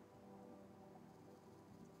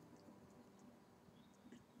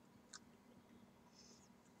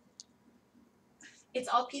 It's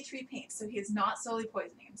all P3 paint, so he is not slowly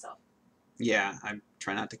poisoning himself. Yeah, I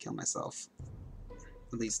try not to kill myself.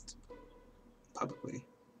 At least publicly.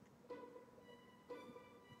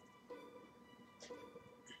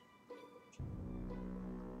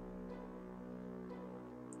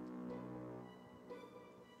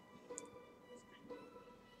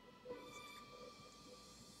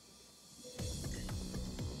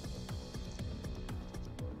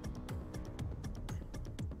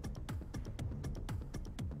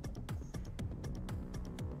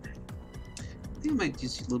 think I might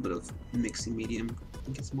just use a little bit of mixing medium. I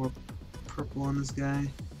think it's more purple on this guy.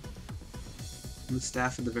 And the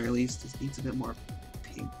staff, at the very least, just needs a bit more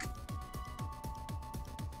pink.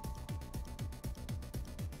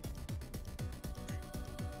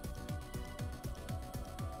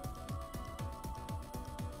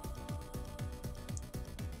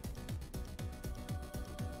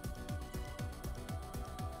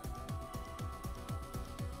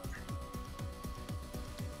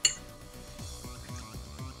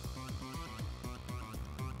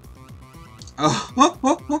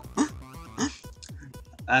 Oh,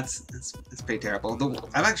 that's pretty terrible.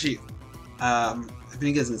 I've actually, if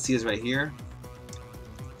you guys can see this right here,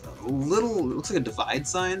 a little, it looks like a divide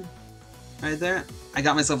sign right there. I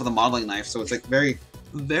got myself with a modeling knife, so it's like very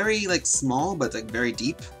like small, but it's like very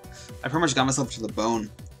deep. I pretty much got myself to the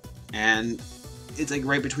bone, and it's like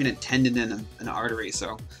right between a tendon and an artery.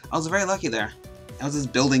 So I was very lucky there. I was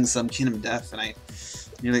just building some Kingdom Death, and I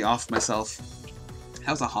nearly offed myself. That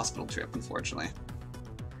was a hospital trip, unfortunately.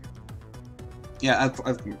 Yeah,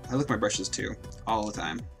 I lick my brushes too, all the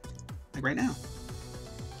time. Like right now.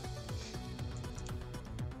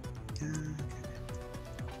 Okay.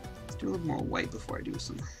 Let's do a little more white before I do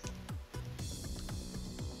some.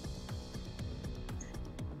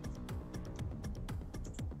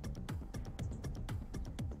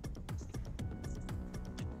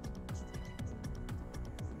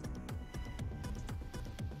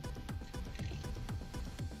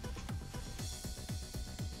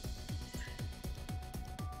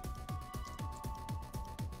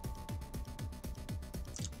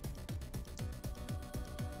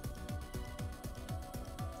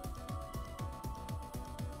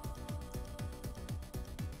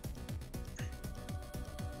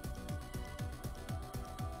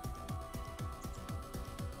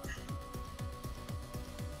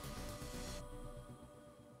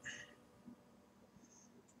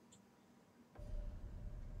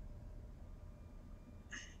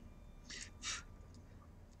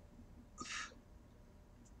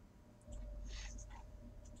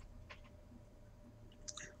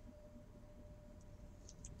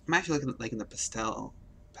 I'm actually looking at like in the pastel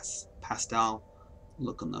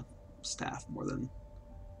look on the staff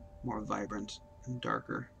more vibrant and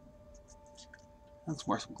darker. That's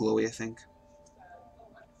more glowy, I think.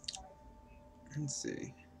 Let's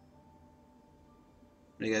see.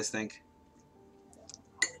 What do you guys think?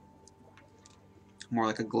 More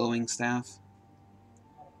like a glowing staff?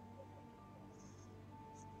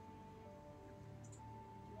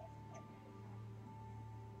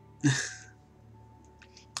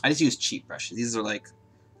 I just use cheap brushes. These are like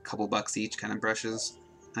a couple bucks each kind of brushes.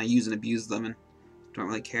 I use and abuse them and don't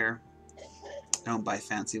really care. I don't buy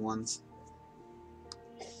fancy ones.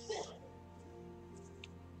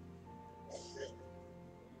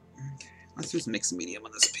 Okay, let's just mix medium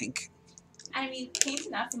on this pink. I mean, paint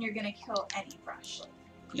enough and you're gonna kill any brush.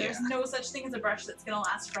 There's no such thing as a brush that's gonna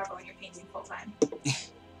last forever when you're painting full time.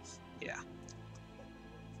 Yeah.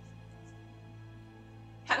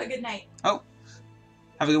 Have a good night. Oh.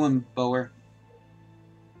 Have a good one, Bower.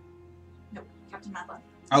 Nope, Captain Madlove.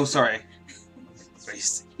 Oh, sorry.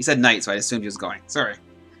 He said night, so I assumed he was going. Sorry.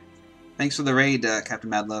 Thanks for the raid,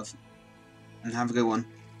 Captain Madlove. And have a good one.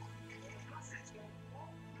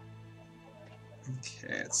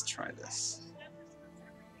 Okay, let's try this.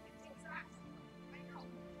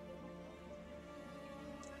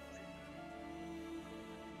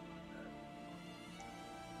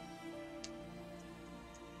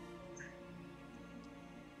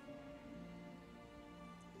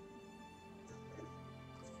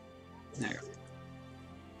 There you go.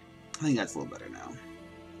 I think that's a little better now.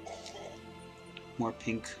 More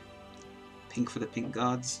pink. Pink for the pink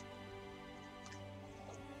gods.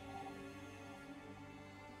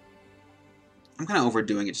 I'm kind of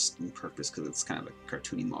overdoing it just on purpose because it's kind of a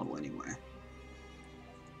cartoony model anyway.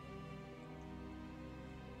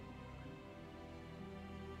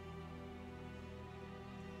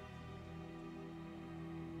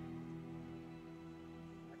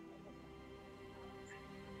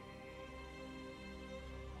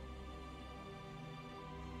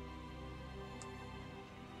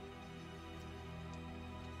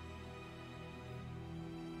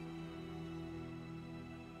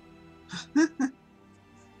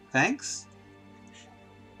 Thanks.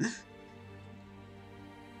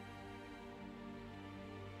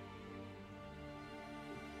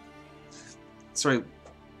 Sorry,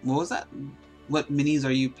 what was that? What minis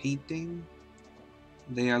are you painting?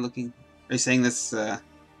 They are looking. Are you saying this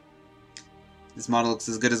this model looks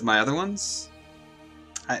as good as my other ones?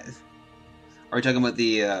 Are we talking about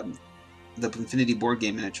the Infinity board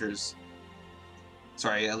game miniatures?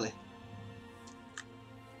 Sorry, Ellie.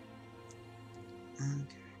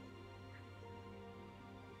 Okay.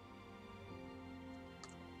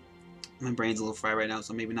 My brain's a little fried right now,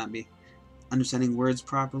 so maybe not be understanding words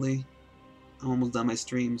properly. I'm almost done my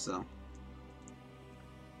stream, so.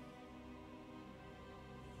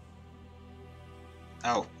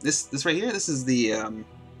 Oh, this right here. This is the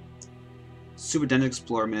Super Dungeon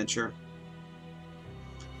Explorer miniature.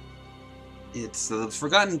 It's the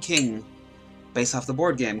Forgotten King, based off the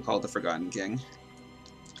board game called The Forgotten King.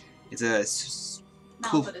 It's a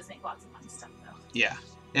cool. Malifaux does make lots of fun stuff, though. Yeah,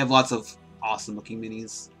 they have lots of awesome-looking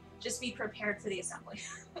minis. Just be prepared for the assembly.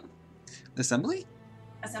 Assembly?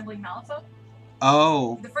 Assembling Malifaux.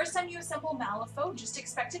 Oh. The first time you assemble Malifaux, just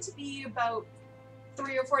expect it to be about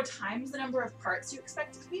 3 or 4 times the number of parts you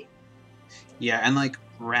expect it to be. Yeah, and like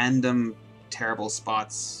random terrible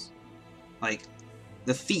spots. Like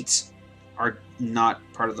the feet are not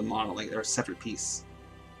part of the model, like they're a separate piece.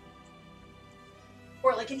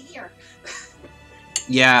 Or like an ear.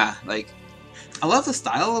 Yeah, like I love the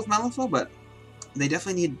style of Malifaux, but they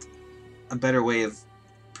definitely need a better way of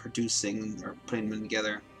producing or putting them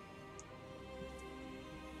together.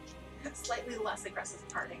 Slightly less aggressive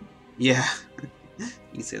parting. Yeah. You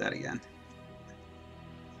can say that again.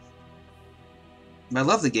 But I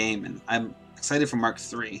love the game, and I'm excited for Mark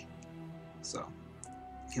III. So,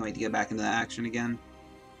 can't wait to get back into that action again.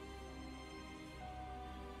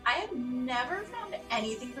 I have never found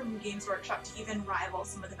anything from Games Workshop to even rival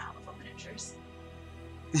some of the Malifaux miniatures.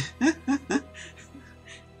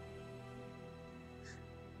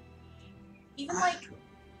 Even like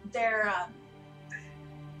their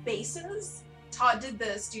bases. Todd did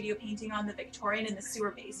the studio painting on the Victorian and the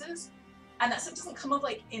sewer bases, and that stuff doesn't come with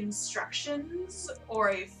like instructions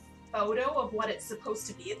or a photo of what it's supposed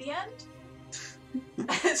to be at the end.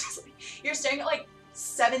 It's just like, you're staring at like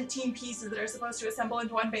 17 pieces that are supposed to assemble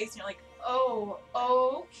into one base, and you're like, oh,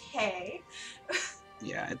 okay.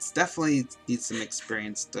 Yeah, it's definitely needs some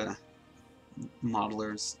experienced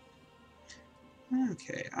modelers.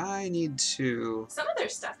 Okay, I need to... Some of their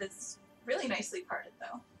stuff is really nicely parted,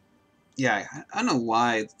 though. Yeah, I don't know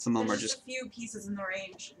why some of them are There's just a few pieces in the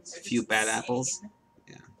range. a few bad apples.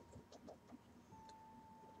 Yeah.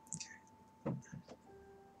 You're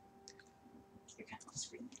kind of off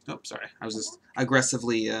screen. Oh, sorry. I was just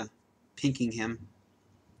aggressively pinking him.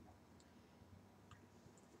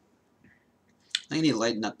 I need to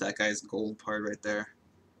lighten up that guy's gold part right there.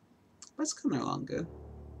 But it's coming along good.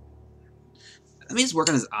 Let me just work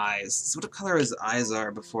on his eyes. See what color his eyes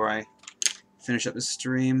are before I finish up the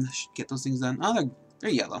stream. Should get those things done. Oh, they're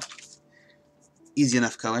yellow. Easy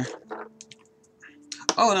enough color.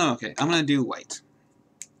 Oh, no, okay. I'm going to do white.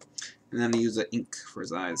 And then I'm going to use the ink for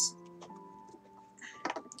his eyes.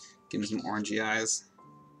 Give him some orangey eyes.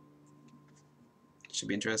 Should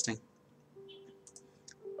be interesting.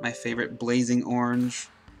 My favorite blazing orange.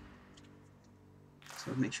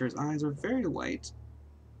 So make sure his eyes are very white.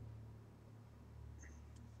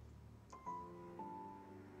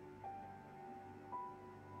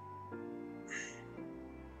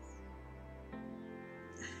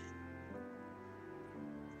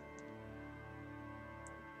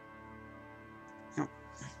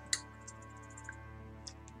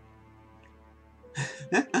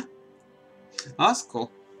 Oh, that's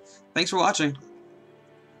cool. Thanks for watching.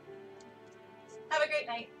 Have a great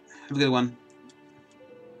night. Have a good one.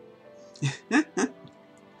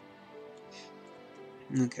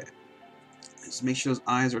 Okay. Just make sure those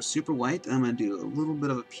eyes are super white. I'm going to do a little bit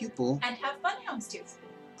of a pupil. And have fun, houndstooth.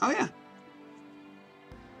 Oh, yeah.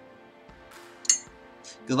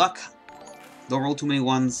 Good luck. Don't roll too many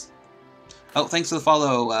ones. Oh, thanks for the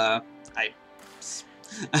follow. I'm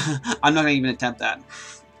not going to even attempt that.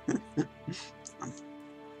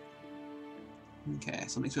 Okay,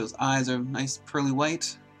 so make sure those eyes are nice pearly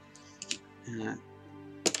white. And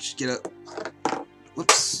should get a...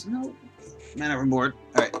 Whoops. No. Man overboard.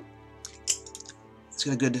 Alright. Let's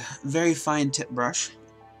get a good, very fine tip brush.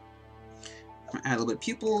 I'm going to add a little bit of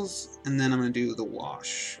pupils, and then I'm going to do the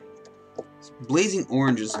wash. Blazing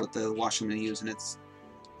orange is what the wash I'm going to use, and it's...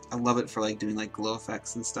 I love it for like doing like glow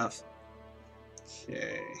effects and stuff.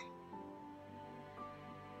 Okay.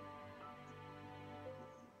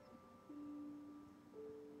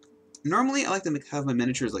 Normally, I like to have my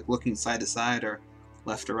miniatures like looking side to side or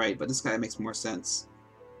left to right, but this guy makes more sense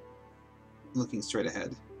looking straight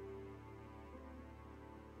ahead.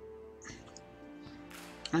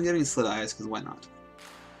 I'm giving slit eyes because why not?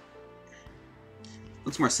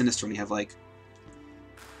 Looks more sinister when you have like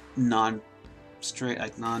non-straight,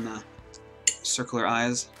 like non-circular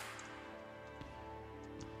eyes.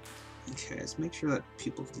 Okay, let's make sure that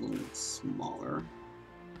pupil's a little smaller.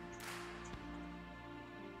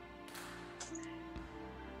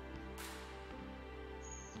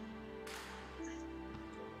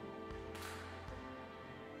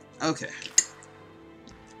 Okay.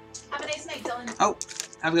 Have a nice night, Dylan. Oh,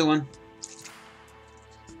 have a good one.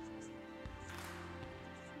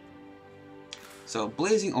 So,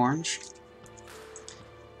 blazing orange.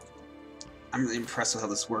 I'm really impressed with how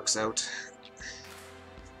this works out.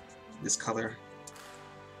 This color.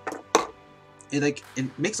 It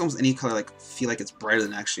makes almost any color feel like it's brighter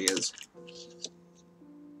than it actually is.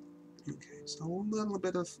 Okay, so a little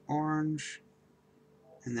bit of orange,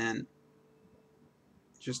 and then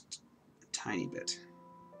just a tiny bit.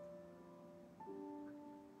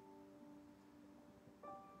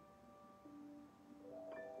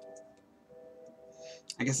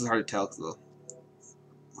 I guess it's hard to tell because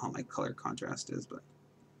how my color contrast is, but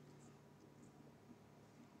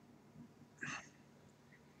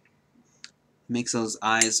makes those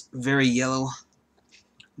eyes very yellow.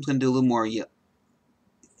 I'm just gonna do a little more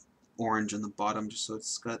orange on the bottom, just so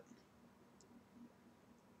it's got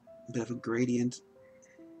a bit of a gradient.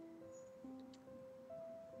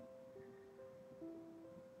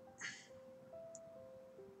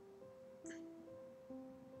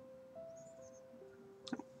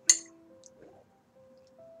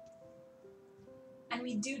 And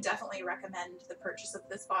we do definitely recommend the purchase of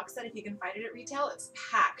this box set if you can find it at retail. It's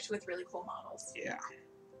packed with really cool models. Yeah.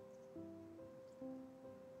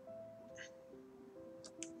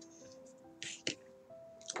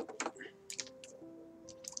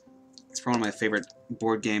 It's probably one of my favorite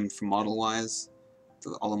board game for model-wise.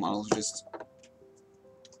 All the models are just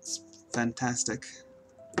fantastic.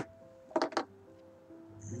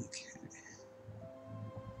 Okay.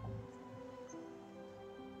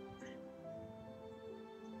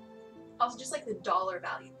 Also, just like the dollar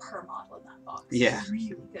value per model in that box. Yeah. Is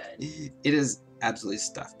really good. It is absolutely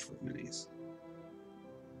stuffed with minis.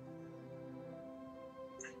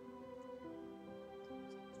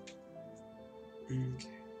 Okay.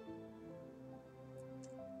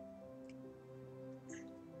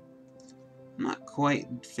 I'm not quite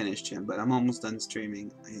finished yet, but I'm almost done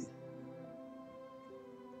streaming. I'm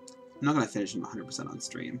not going to finish him 100% on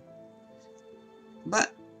stream.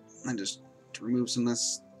 But I just to remove some of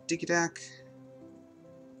this sticky tack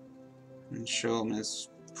and show him his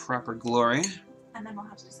proper glory. And then we'll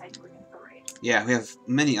have to decide who we're going to go raid. Yeah, we have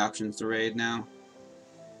many options to raid now.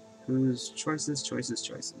 Whose choices, choices,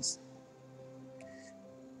 choices.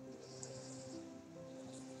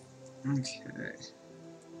 Okay.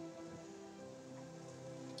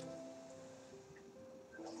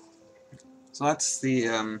 So that's the,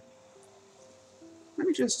 let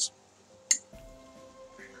me just,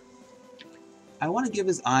 I want to give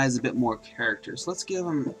his eyes a bit more character, so let's give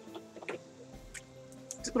him,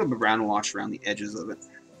 let's put a brown wash around the edges of it.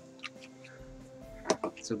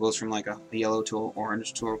 So it goes from like a yellow to an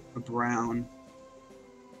orange to a brown.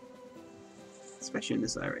 Especially in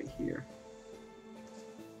this eye right here.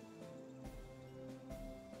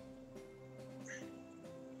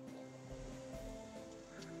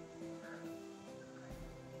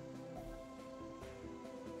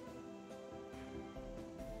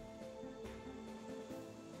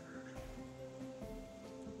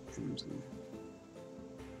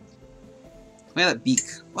 Look at that beak.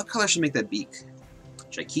 What color should I make that beak?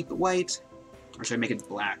 Should I keep it white, or should I make it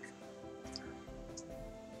black?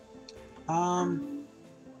 A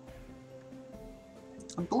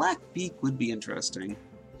black beak would be interesting.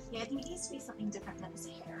 Yeah, I think it needs to be something different than his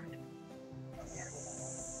hair.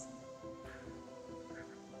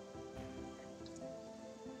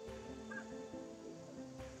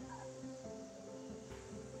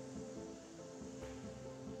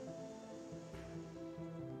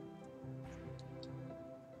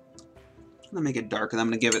 I'm gonna make it dark, and I'm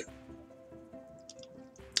gonna give it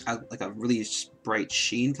like a really bright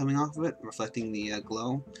sheen coming off of it, reflecting the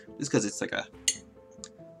glow. Just because it's like a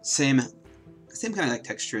same kind of like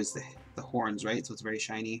texture as the horns, right? So it's very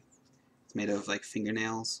shiny. It's made of like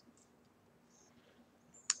fingernails.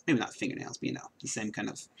 Maybe not fingernails, but you know, the same kind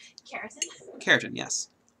of Keratin? keratin, yes.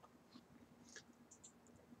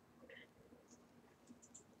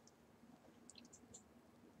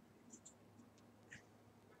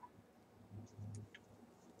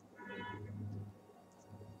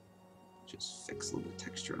 Just fix a little bit of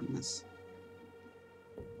texture on this.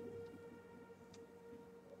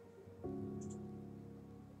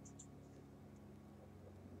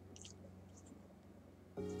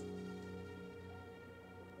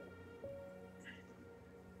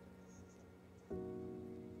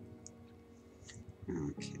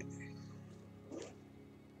 Okay.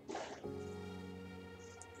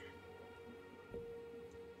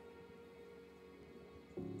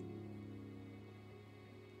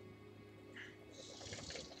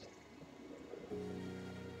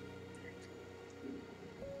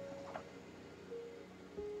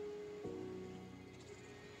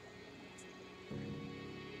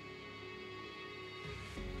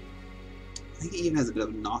 think it even has a bit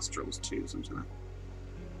of nostrils too, so I'm just gonna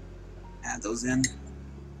add those in.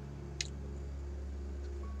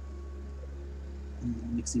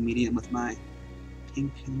 And mixing medium with my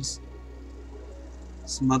pink and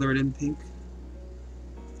smother it in pink.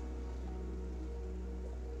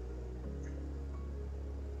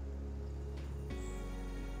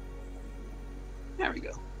 There we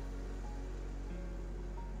go.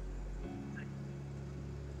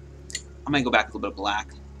 I might go back a little bit of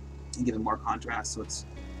black and give it more contrast so it's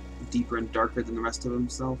deeper and darker than the rest of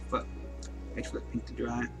himself, but wait for the pink to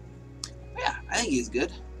dry. But yeah, I think he's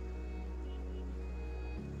good.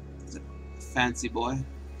 He's a fancy boy.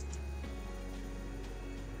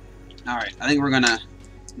 Alright, I think we're gonna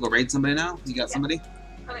go raid somebody now. You got somebody?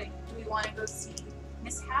 Okay, do we want to go see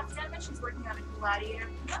Miss Half Damage, who's working on a gladiator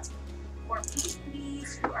cleanup? Or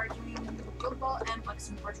please, who are doing Guild Ball and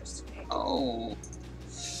Buxton Fortress today? Oh.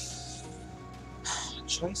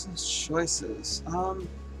 Choices.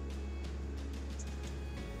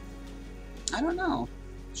 I don't know.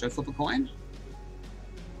 Should I flip a coin?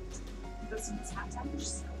 Go see Miss Half Damage.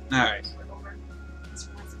 So Alright. we're over.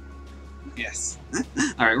 Yes.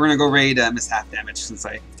 Alright, we're gonna go raid Miss Half Damage since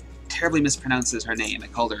I terribly mispronounces her name. I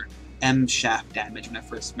called her M. Shaft Damage when I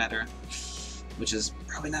first met her, which is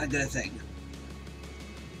probably not a good thing.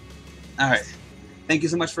 Alright. Thank you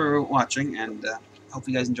so much for watching, and hope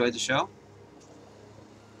you guys enjoyed the show.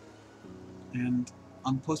 And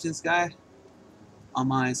I'm posting this guy on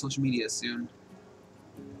my social media soon.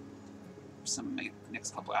 Some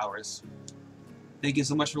next couple hours. Thank you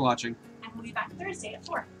so much for watching. And we'll be back Thursday at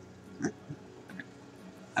 4.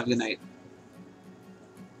 Have a good night.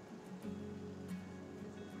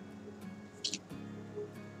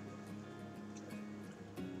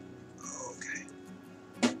 Okay.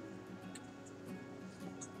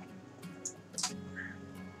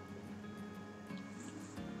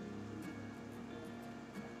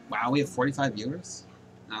 Wow, we have 45 viewers?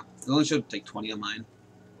 No, it only showed like 20 on mine.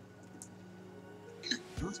 Oh,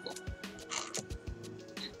 that's cool.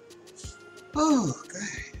 Oh, okay.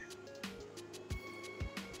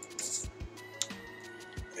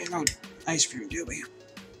 We have no ice cream, do we?